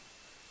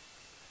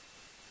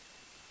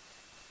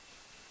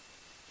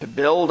 To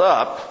build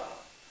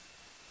up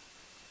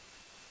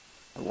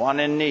the one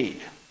in need,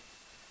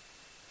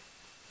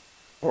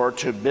 or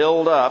to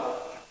build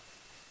up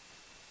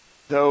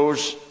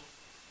those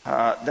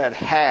that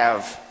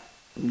have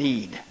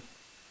need.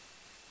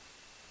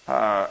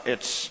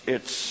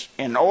 It's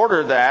in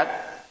order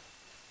that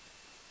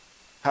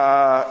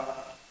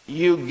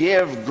you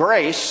give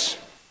grace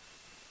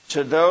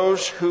to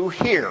those who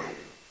hear.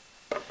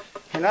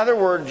 In other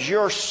words,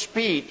 your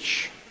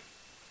speech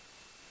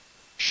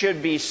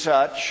should be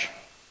such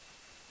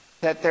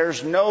that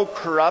there's no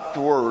corrupt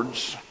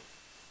words.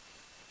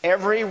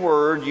 Every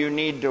word you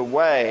need to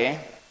weigh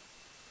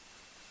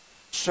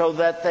so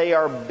that they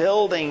are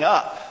building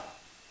up,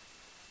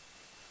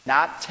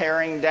 not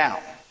tearing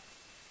down.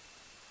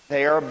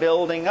 They are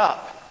building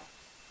up,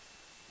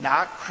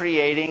 not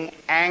creating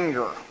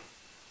anger.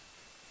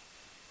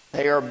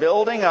 They are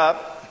building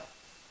up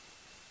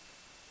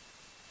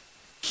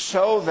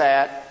so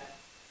that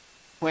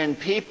when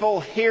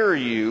people hear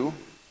you,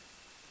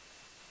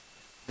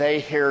 they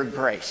hear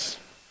grace.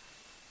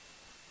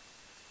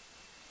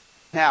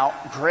 Now,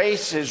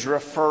 grace is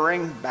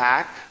referring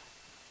back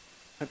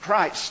to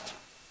Christ.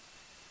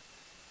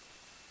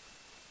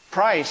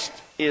 Christ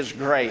is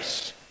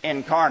grace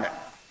incarnate.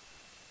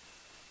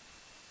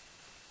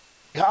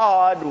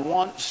 God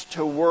wants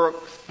to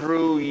work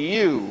through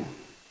you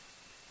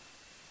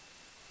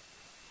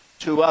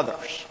to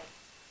others.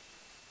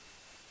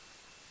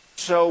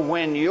 So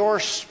when your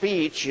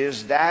speech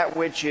is that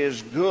which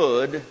is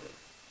good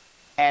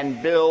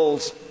and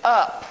builds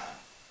up,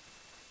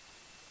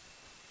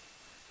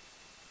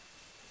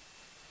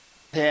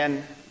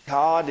 then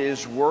God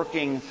is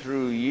working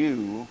through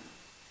you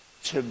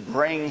to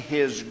bring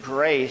His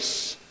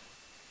grace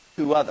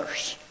to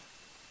others.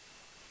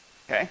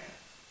 Okay?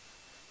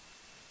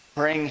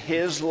 Bring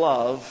His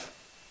love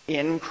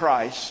in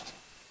Christ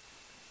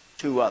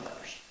to others.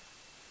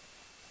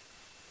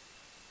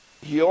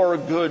 Your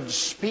good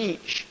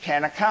speech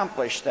can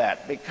accomplish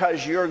that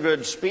because your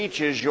good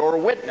speech is your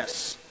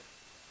witness.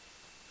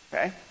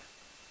 Okay?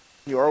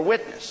 Your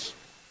witness.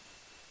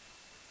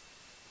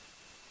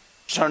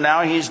 So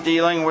now he's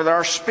dealing with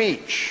our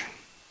speech.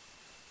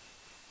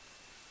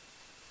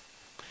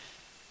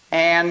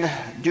 And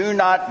do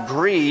not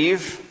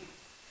grieve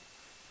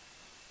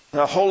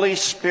the Holy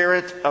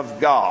Spirit of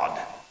God,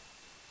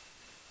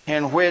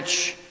 in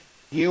which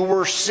you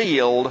were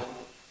sealed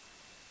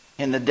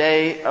in the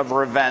day of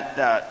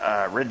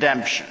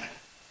redemption.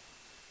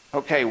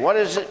 Okay, what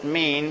does it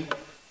mean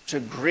to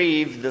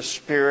grieve the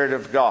Spirit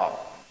of God?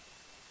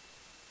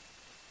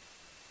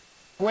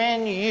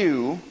 When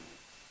you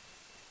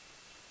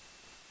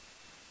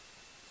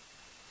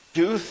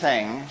do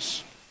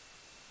things,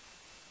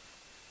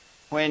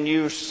 when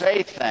you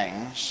say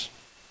things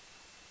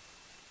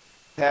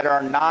that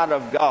are not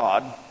of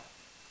God,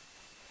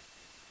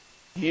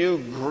 you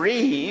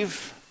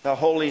grieve the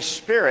Holy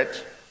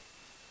Spirit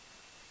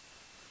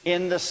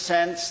in the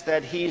sense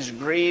that He's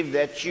grieved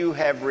that you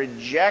have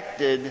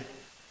rejected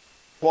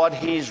what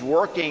He's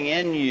working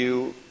in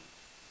you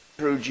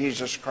through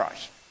Jesus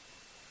Christ.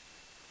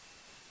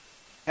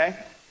 Okay?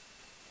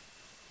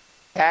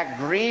 That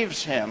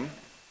grieves him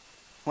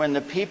when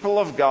the people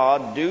of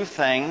God do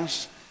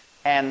things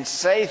and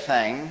say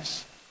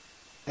things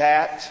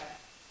that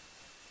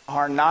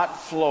are not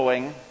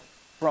flowing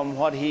from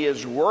what he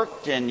has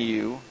worked in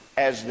you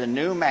as the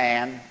new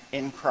man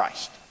in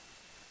Christ.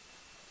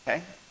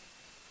 Okay?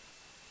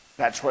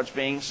 That's what's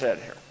being said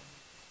here.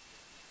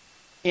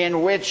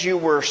 In which you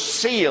were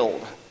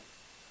sealed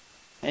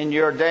in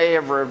your day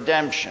of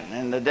redemption,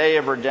 in the day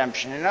of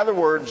redemption. In other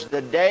words,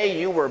 the day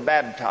you were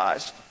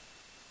baptized,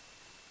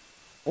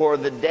 or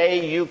the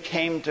day you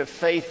came to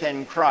faith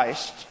in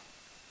Christ,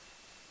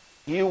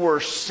 you were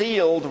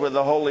sealed with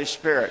the Holy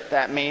Spirit.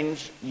 That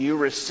means you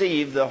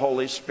received the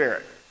Holy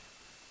Spirit.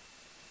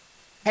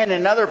 And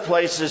in other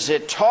places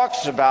it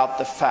talks about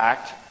the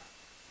fact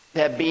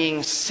that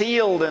being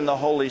sealed in the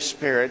Holy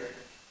Spirit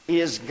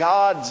is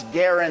God's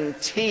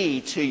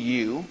guarantee to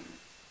you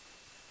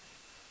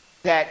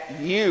that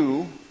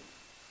you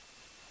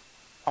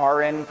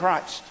are in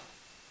Christ.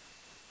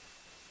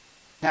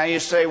 Now you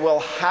say, well,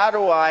 how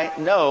do I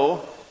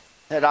know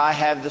that I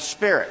have the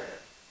Spirit?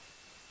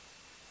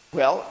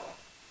 Well,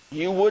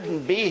 you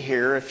wouldn't be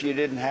here if you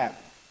didn't have it.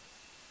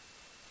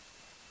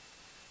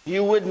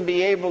 You wouldn't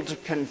be able to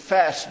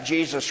confess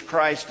Jesus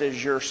Christ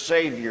as your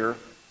Savior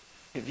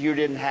if you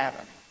didn't have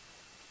Him.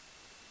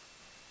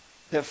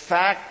 The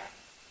fact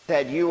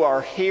that you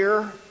are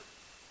here,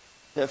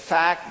 the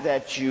fact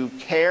that you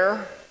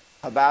care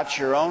about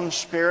your own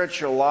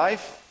spiritual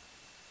life,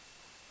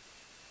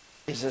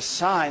 is a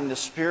sign the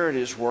Spirit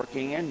is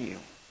working in you.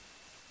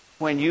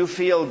 When you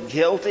feel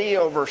guilty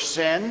over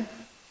sin,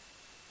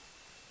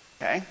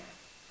 okay,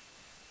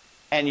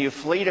 and you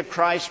flee to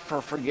Christ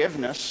for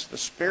forgiveness, the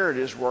Spirit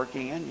is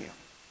working in you.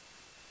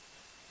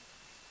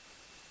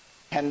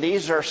 And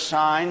these are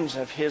signs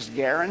of His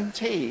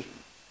guarantee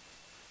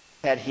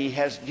that He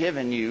has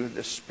given you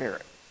the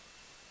Spirit.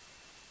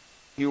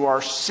 You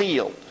are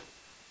sealed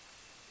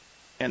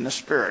in the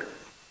Spirit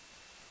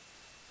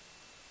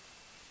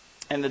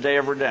in the day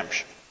of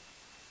redemption.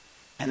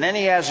 And then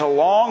he has a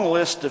long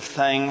list of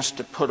things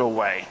to put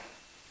away.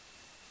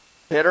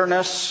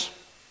 Bitterness,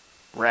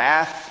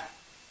 wrath,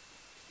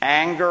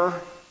 anger,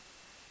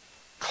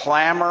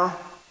 clamor,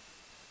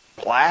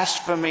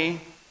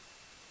 blasphemy.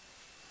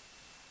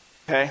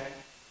 Okay?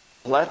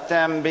 Let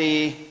them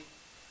be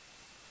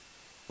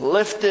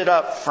lifted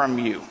up from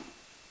you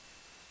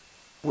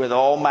with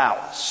all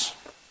malice.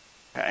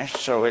 Okay?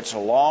 So it's a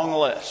long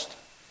list.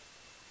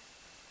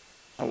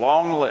 A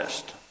long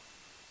list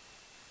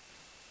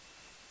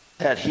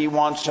that he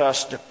wants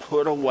us to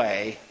put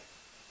away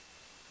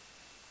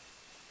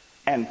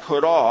and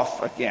put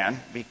off again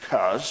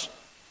because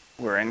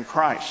we're in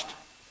Christ.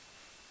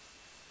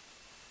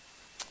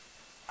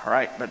 All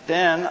right, but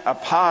then a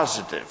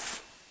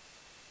positive.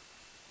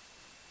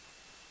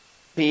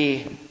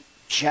 Be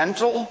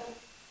gentle,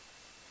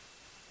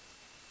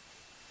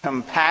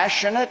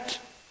 compassionate,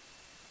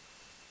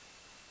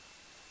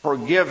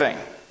 forgiving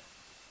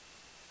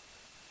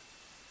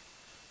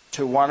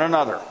to one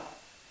another.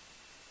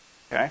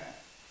 Okay?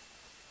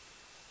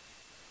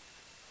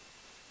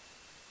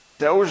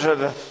 Those are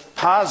the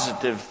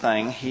positive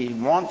thing he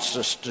wants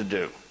us to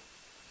do.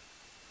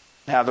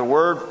 Now the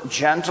word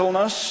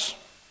gentleness,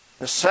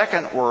 the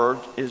second word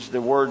is the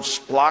word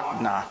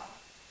splachna,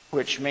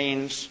 which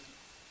means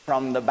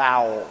from the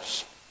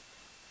bowels.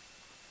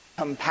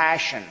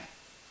 Compassion,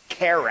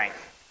 caring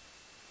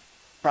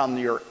from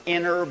your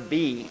inner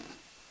being.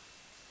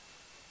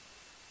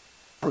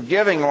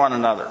 Forgiving one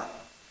another.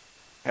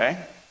 Okay?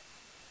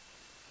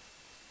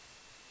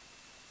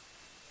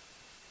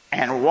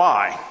 And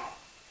why?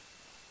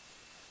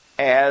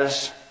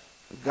 As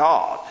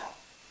God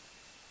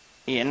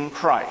in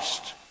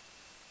Christ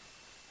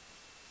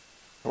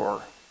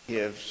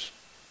forgives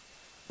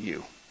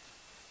you.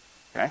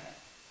 Okay?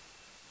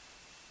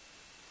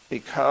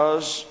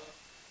 Because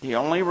the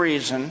only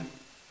reason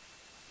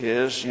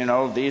is,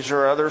 these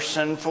are other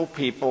sinful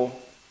people,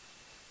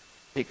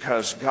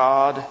 because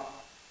God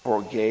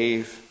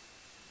forgave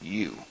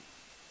you.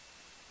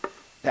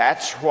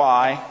 That's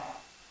why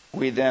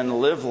we then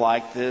live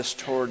like this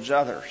towards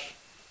others.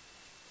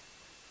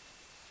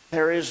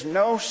 There is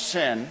no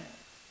sin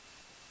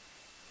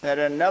that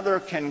another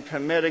can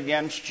commit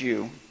against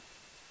you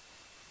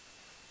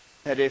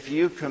that if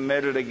you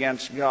commit it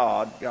against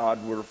God,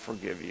 God will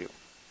forgive you.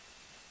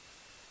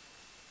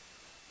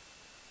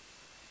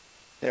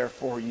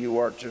 Therefore, you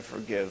are to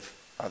forgive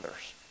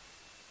others.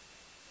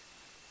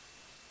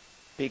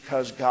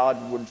 Because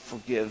God would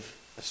forgive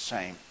the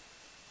same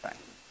thing.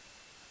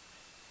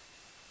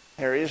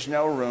 There is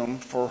no room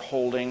for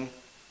holding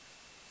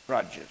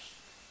grudges.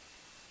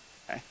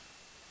 Okay?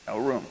 No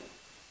room.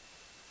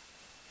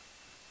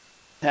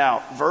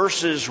 Now,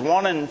 verses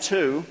 1 and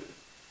 2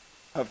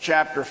 of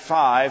chapter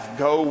 5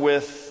 go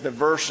with the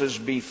verses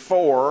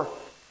before,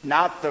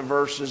 not the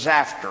verses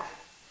after.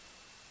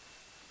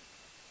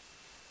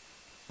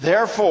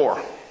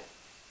 Therefore,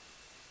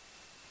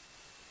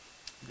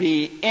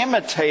 be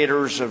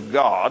imitators of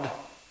God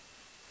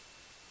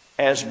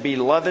as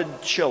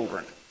beloved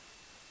children,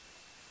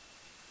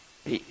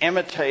 be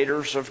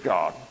imitators of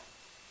God,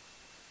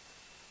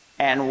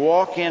 and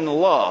walk in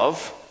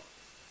love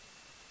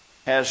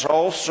as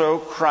also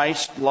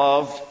Christ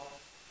loved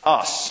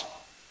us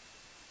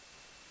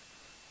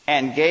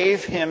and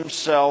gave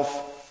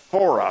himself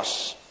for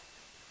us,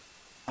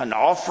 an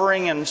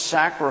offering and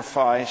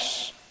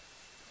sacrifice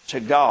to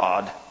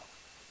God,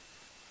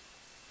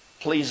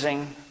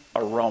 pleasing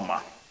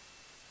aroma.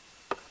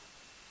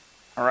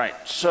 All right,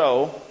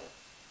 so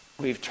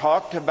we've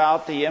talked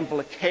about the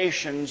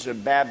implications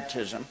of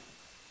baptism.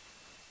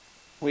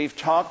 We've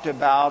talked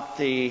about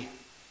the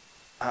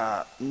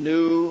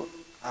new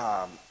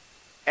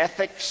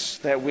ethics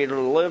that we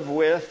live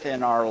with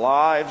in our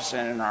lives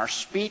and in our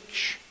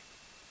speech.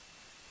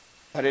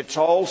 But it's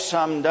all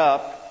summed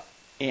up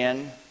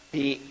in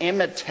be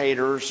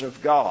imitators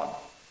of God.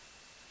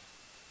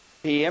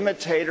 Be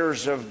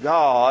imitators of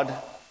God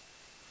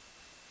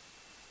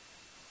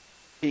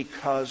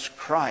because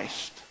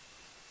Christ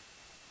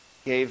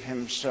gave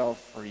himself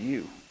for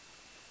you.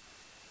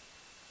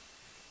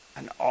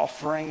 An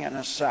offering and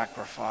a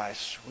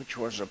sacrifice which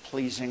was a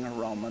pleasing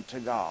aroma to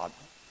God.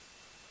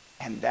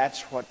 And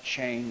that's what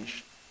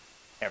changed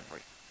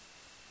everything.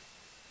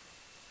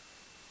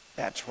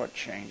 That's what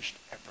changed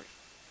everything.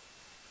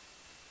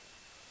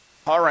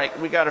 All right,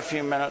 we got a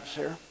few minutes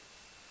here.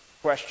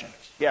 Questions?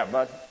 Yeah,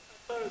 bud? I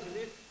thought it was an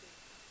interesting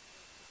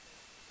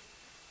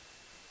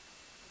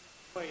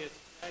way. It's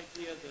the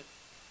idea that it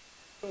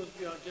goes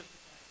beyond just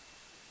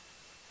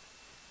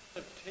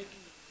of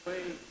taking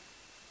away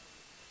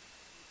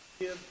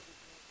give.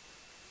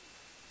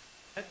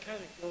 That kind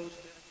of goes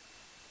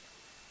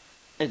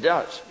to It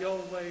does. the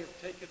old way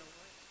of taking away.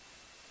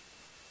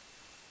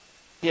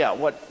 Yeah,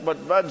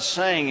 what Bud's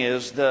saying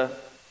is the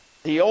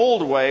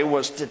old way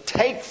was to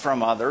take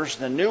from others.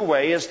 The new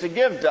way is to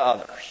give to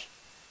others.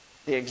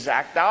 The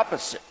exact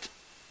opposite.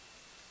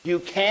 You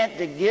can't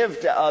give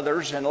to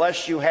others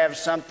unless you have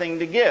something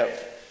to give.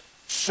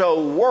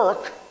 So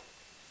work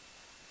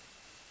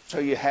so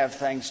you have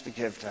things to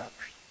give to others.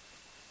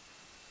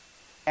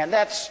 And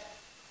that's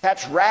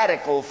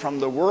radical from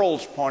the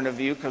world's point of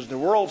view, because the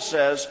world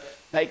says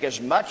make as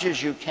much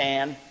as you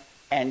can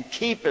and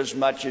keep as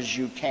much as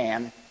you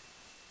can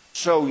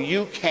so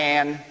you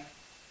can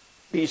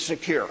be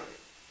secure.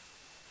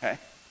 Okay?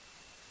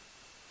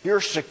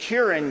 You're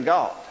secure in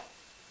God,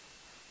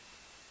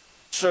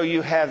 so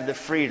you have the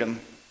freedom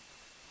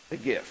to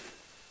give.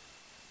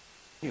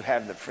 You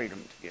have the freedom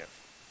to give.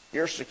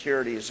 Your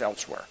security is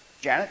elsewhere.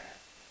 Janet?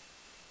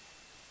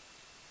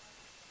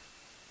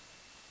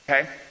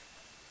 Okay?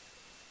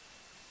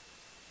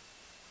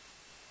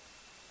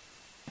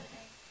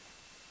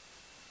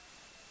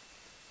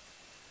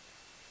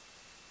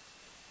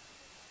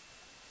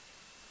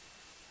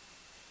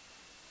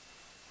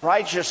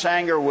 Righteous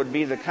anger would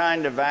be the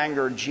kind of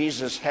anger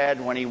Jesus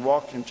had when he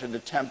walked into the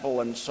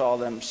temple and saw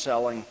them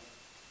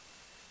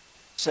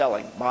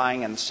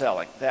buying and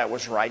selling. That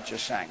was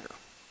righteous anger.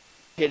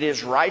 It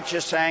is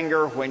righteous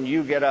anger when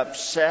you get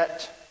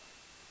upset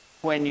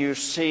when you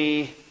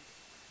see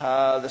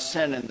the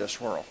sin in this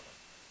world.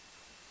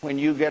 When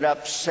you get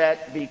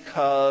upset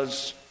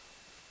because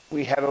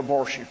we have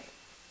abortion.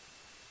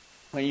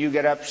 When you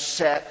get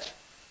upset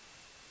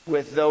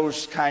with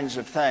those kinds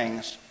of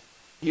things,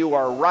 you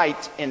are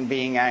right in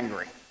being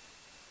angry.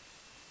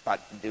 But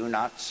do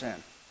not sin.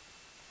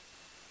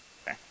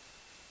 Okay?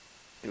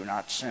 Do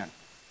not sin.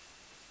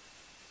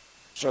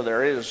 So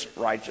there is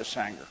righteous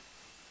anger.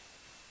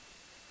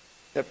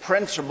 The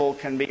principle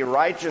can be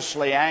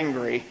righteously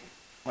angry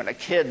when the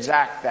kids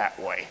act that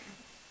way.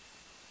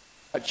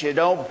 But you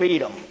don't beat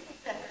them.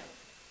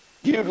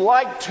 You'd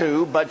like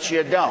to, but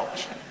you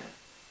don't.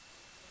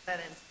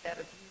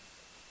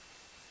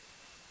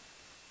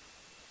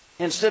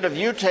 Instead of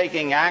you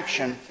taking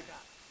action,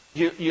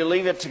 you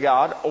leave it to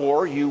God,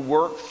 or you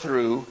work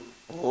through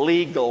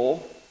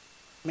legal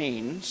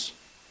means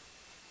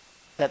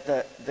that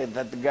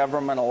the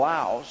government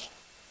allows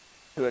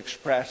to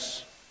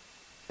express,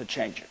 to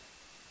change it.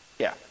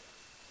 Yeah.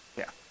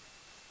 Yeah.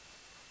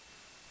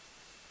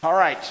 All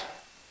right.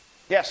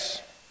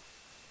 Yes.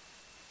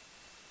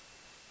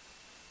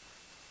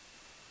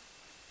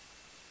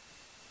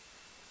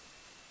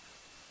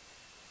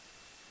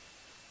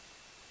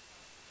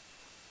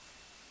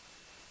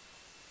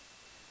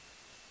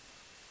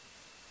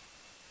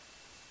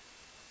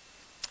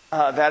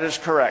 That is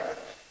correct.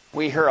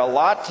 We hear a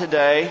lot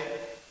today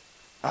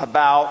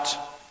about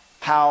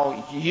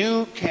how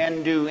you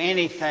can do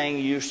anything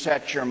you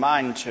set your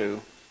mind to.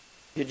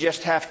 You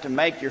just have to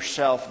make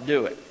yourself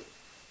do it.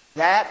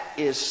 That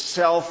is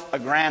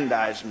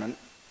self-aggrandizement,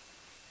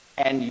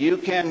 and you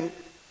can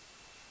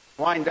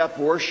wind up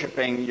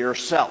worshiping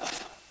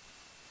yourself.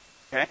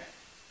 Okay?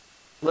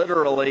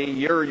 Literally,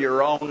 you're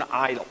your own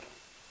idol.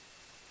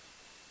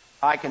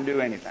 I can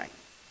do anything.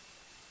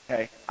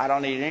 Okay? I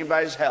don't need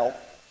anybody's help.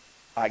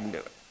 I can do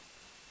it.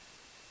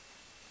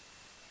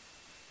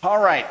 All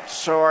right,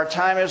 so our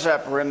time is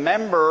up.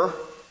 Remember,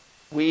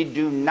 we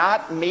do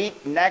not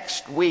meet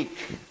next week.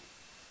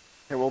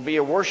 There will be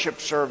a worship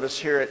service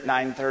here at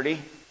 9:30.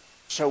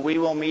 So we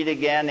will meet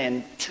again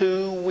in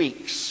 2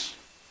 weeks.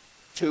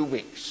 2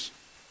 weeks.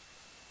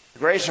 The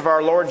grace of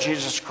our Lord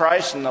Jesus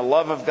Christ and the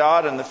love of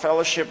God and the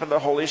fellowship of the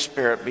Holy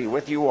Spirit be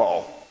with you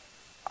all.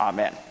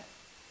 Amen.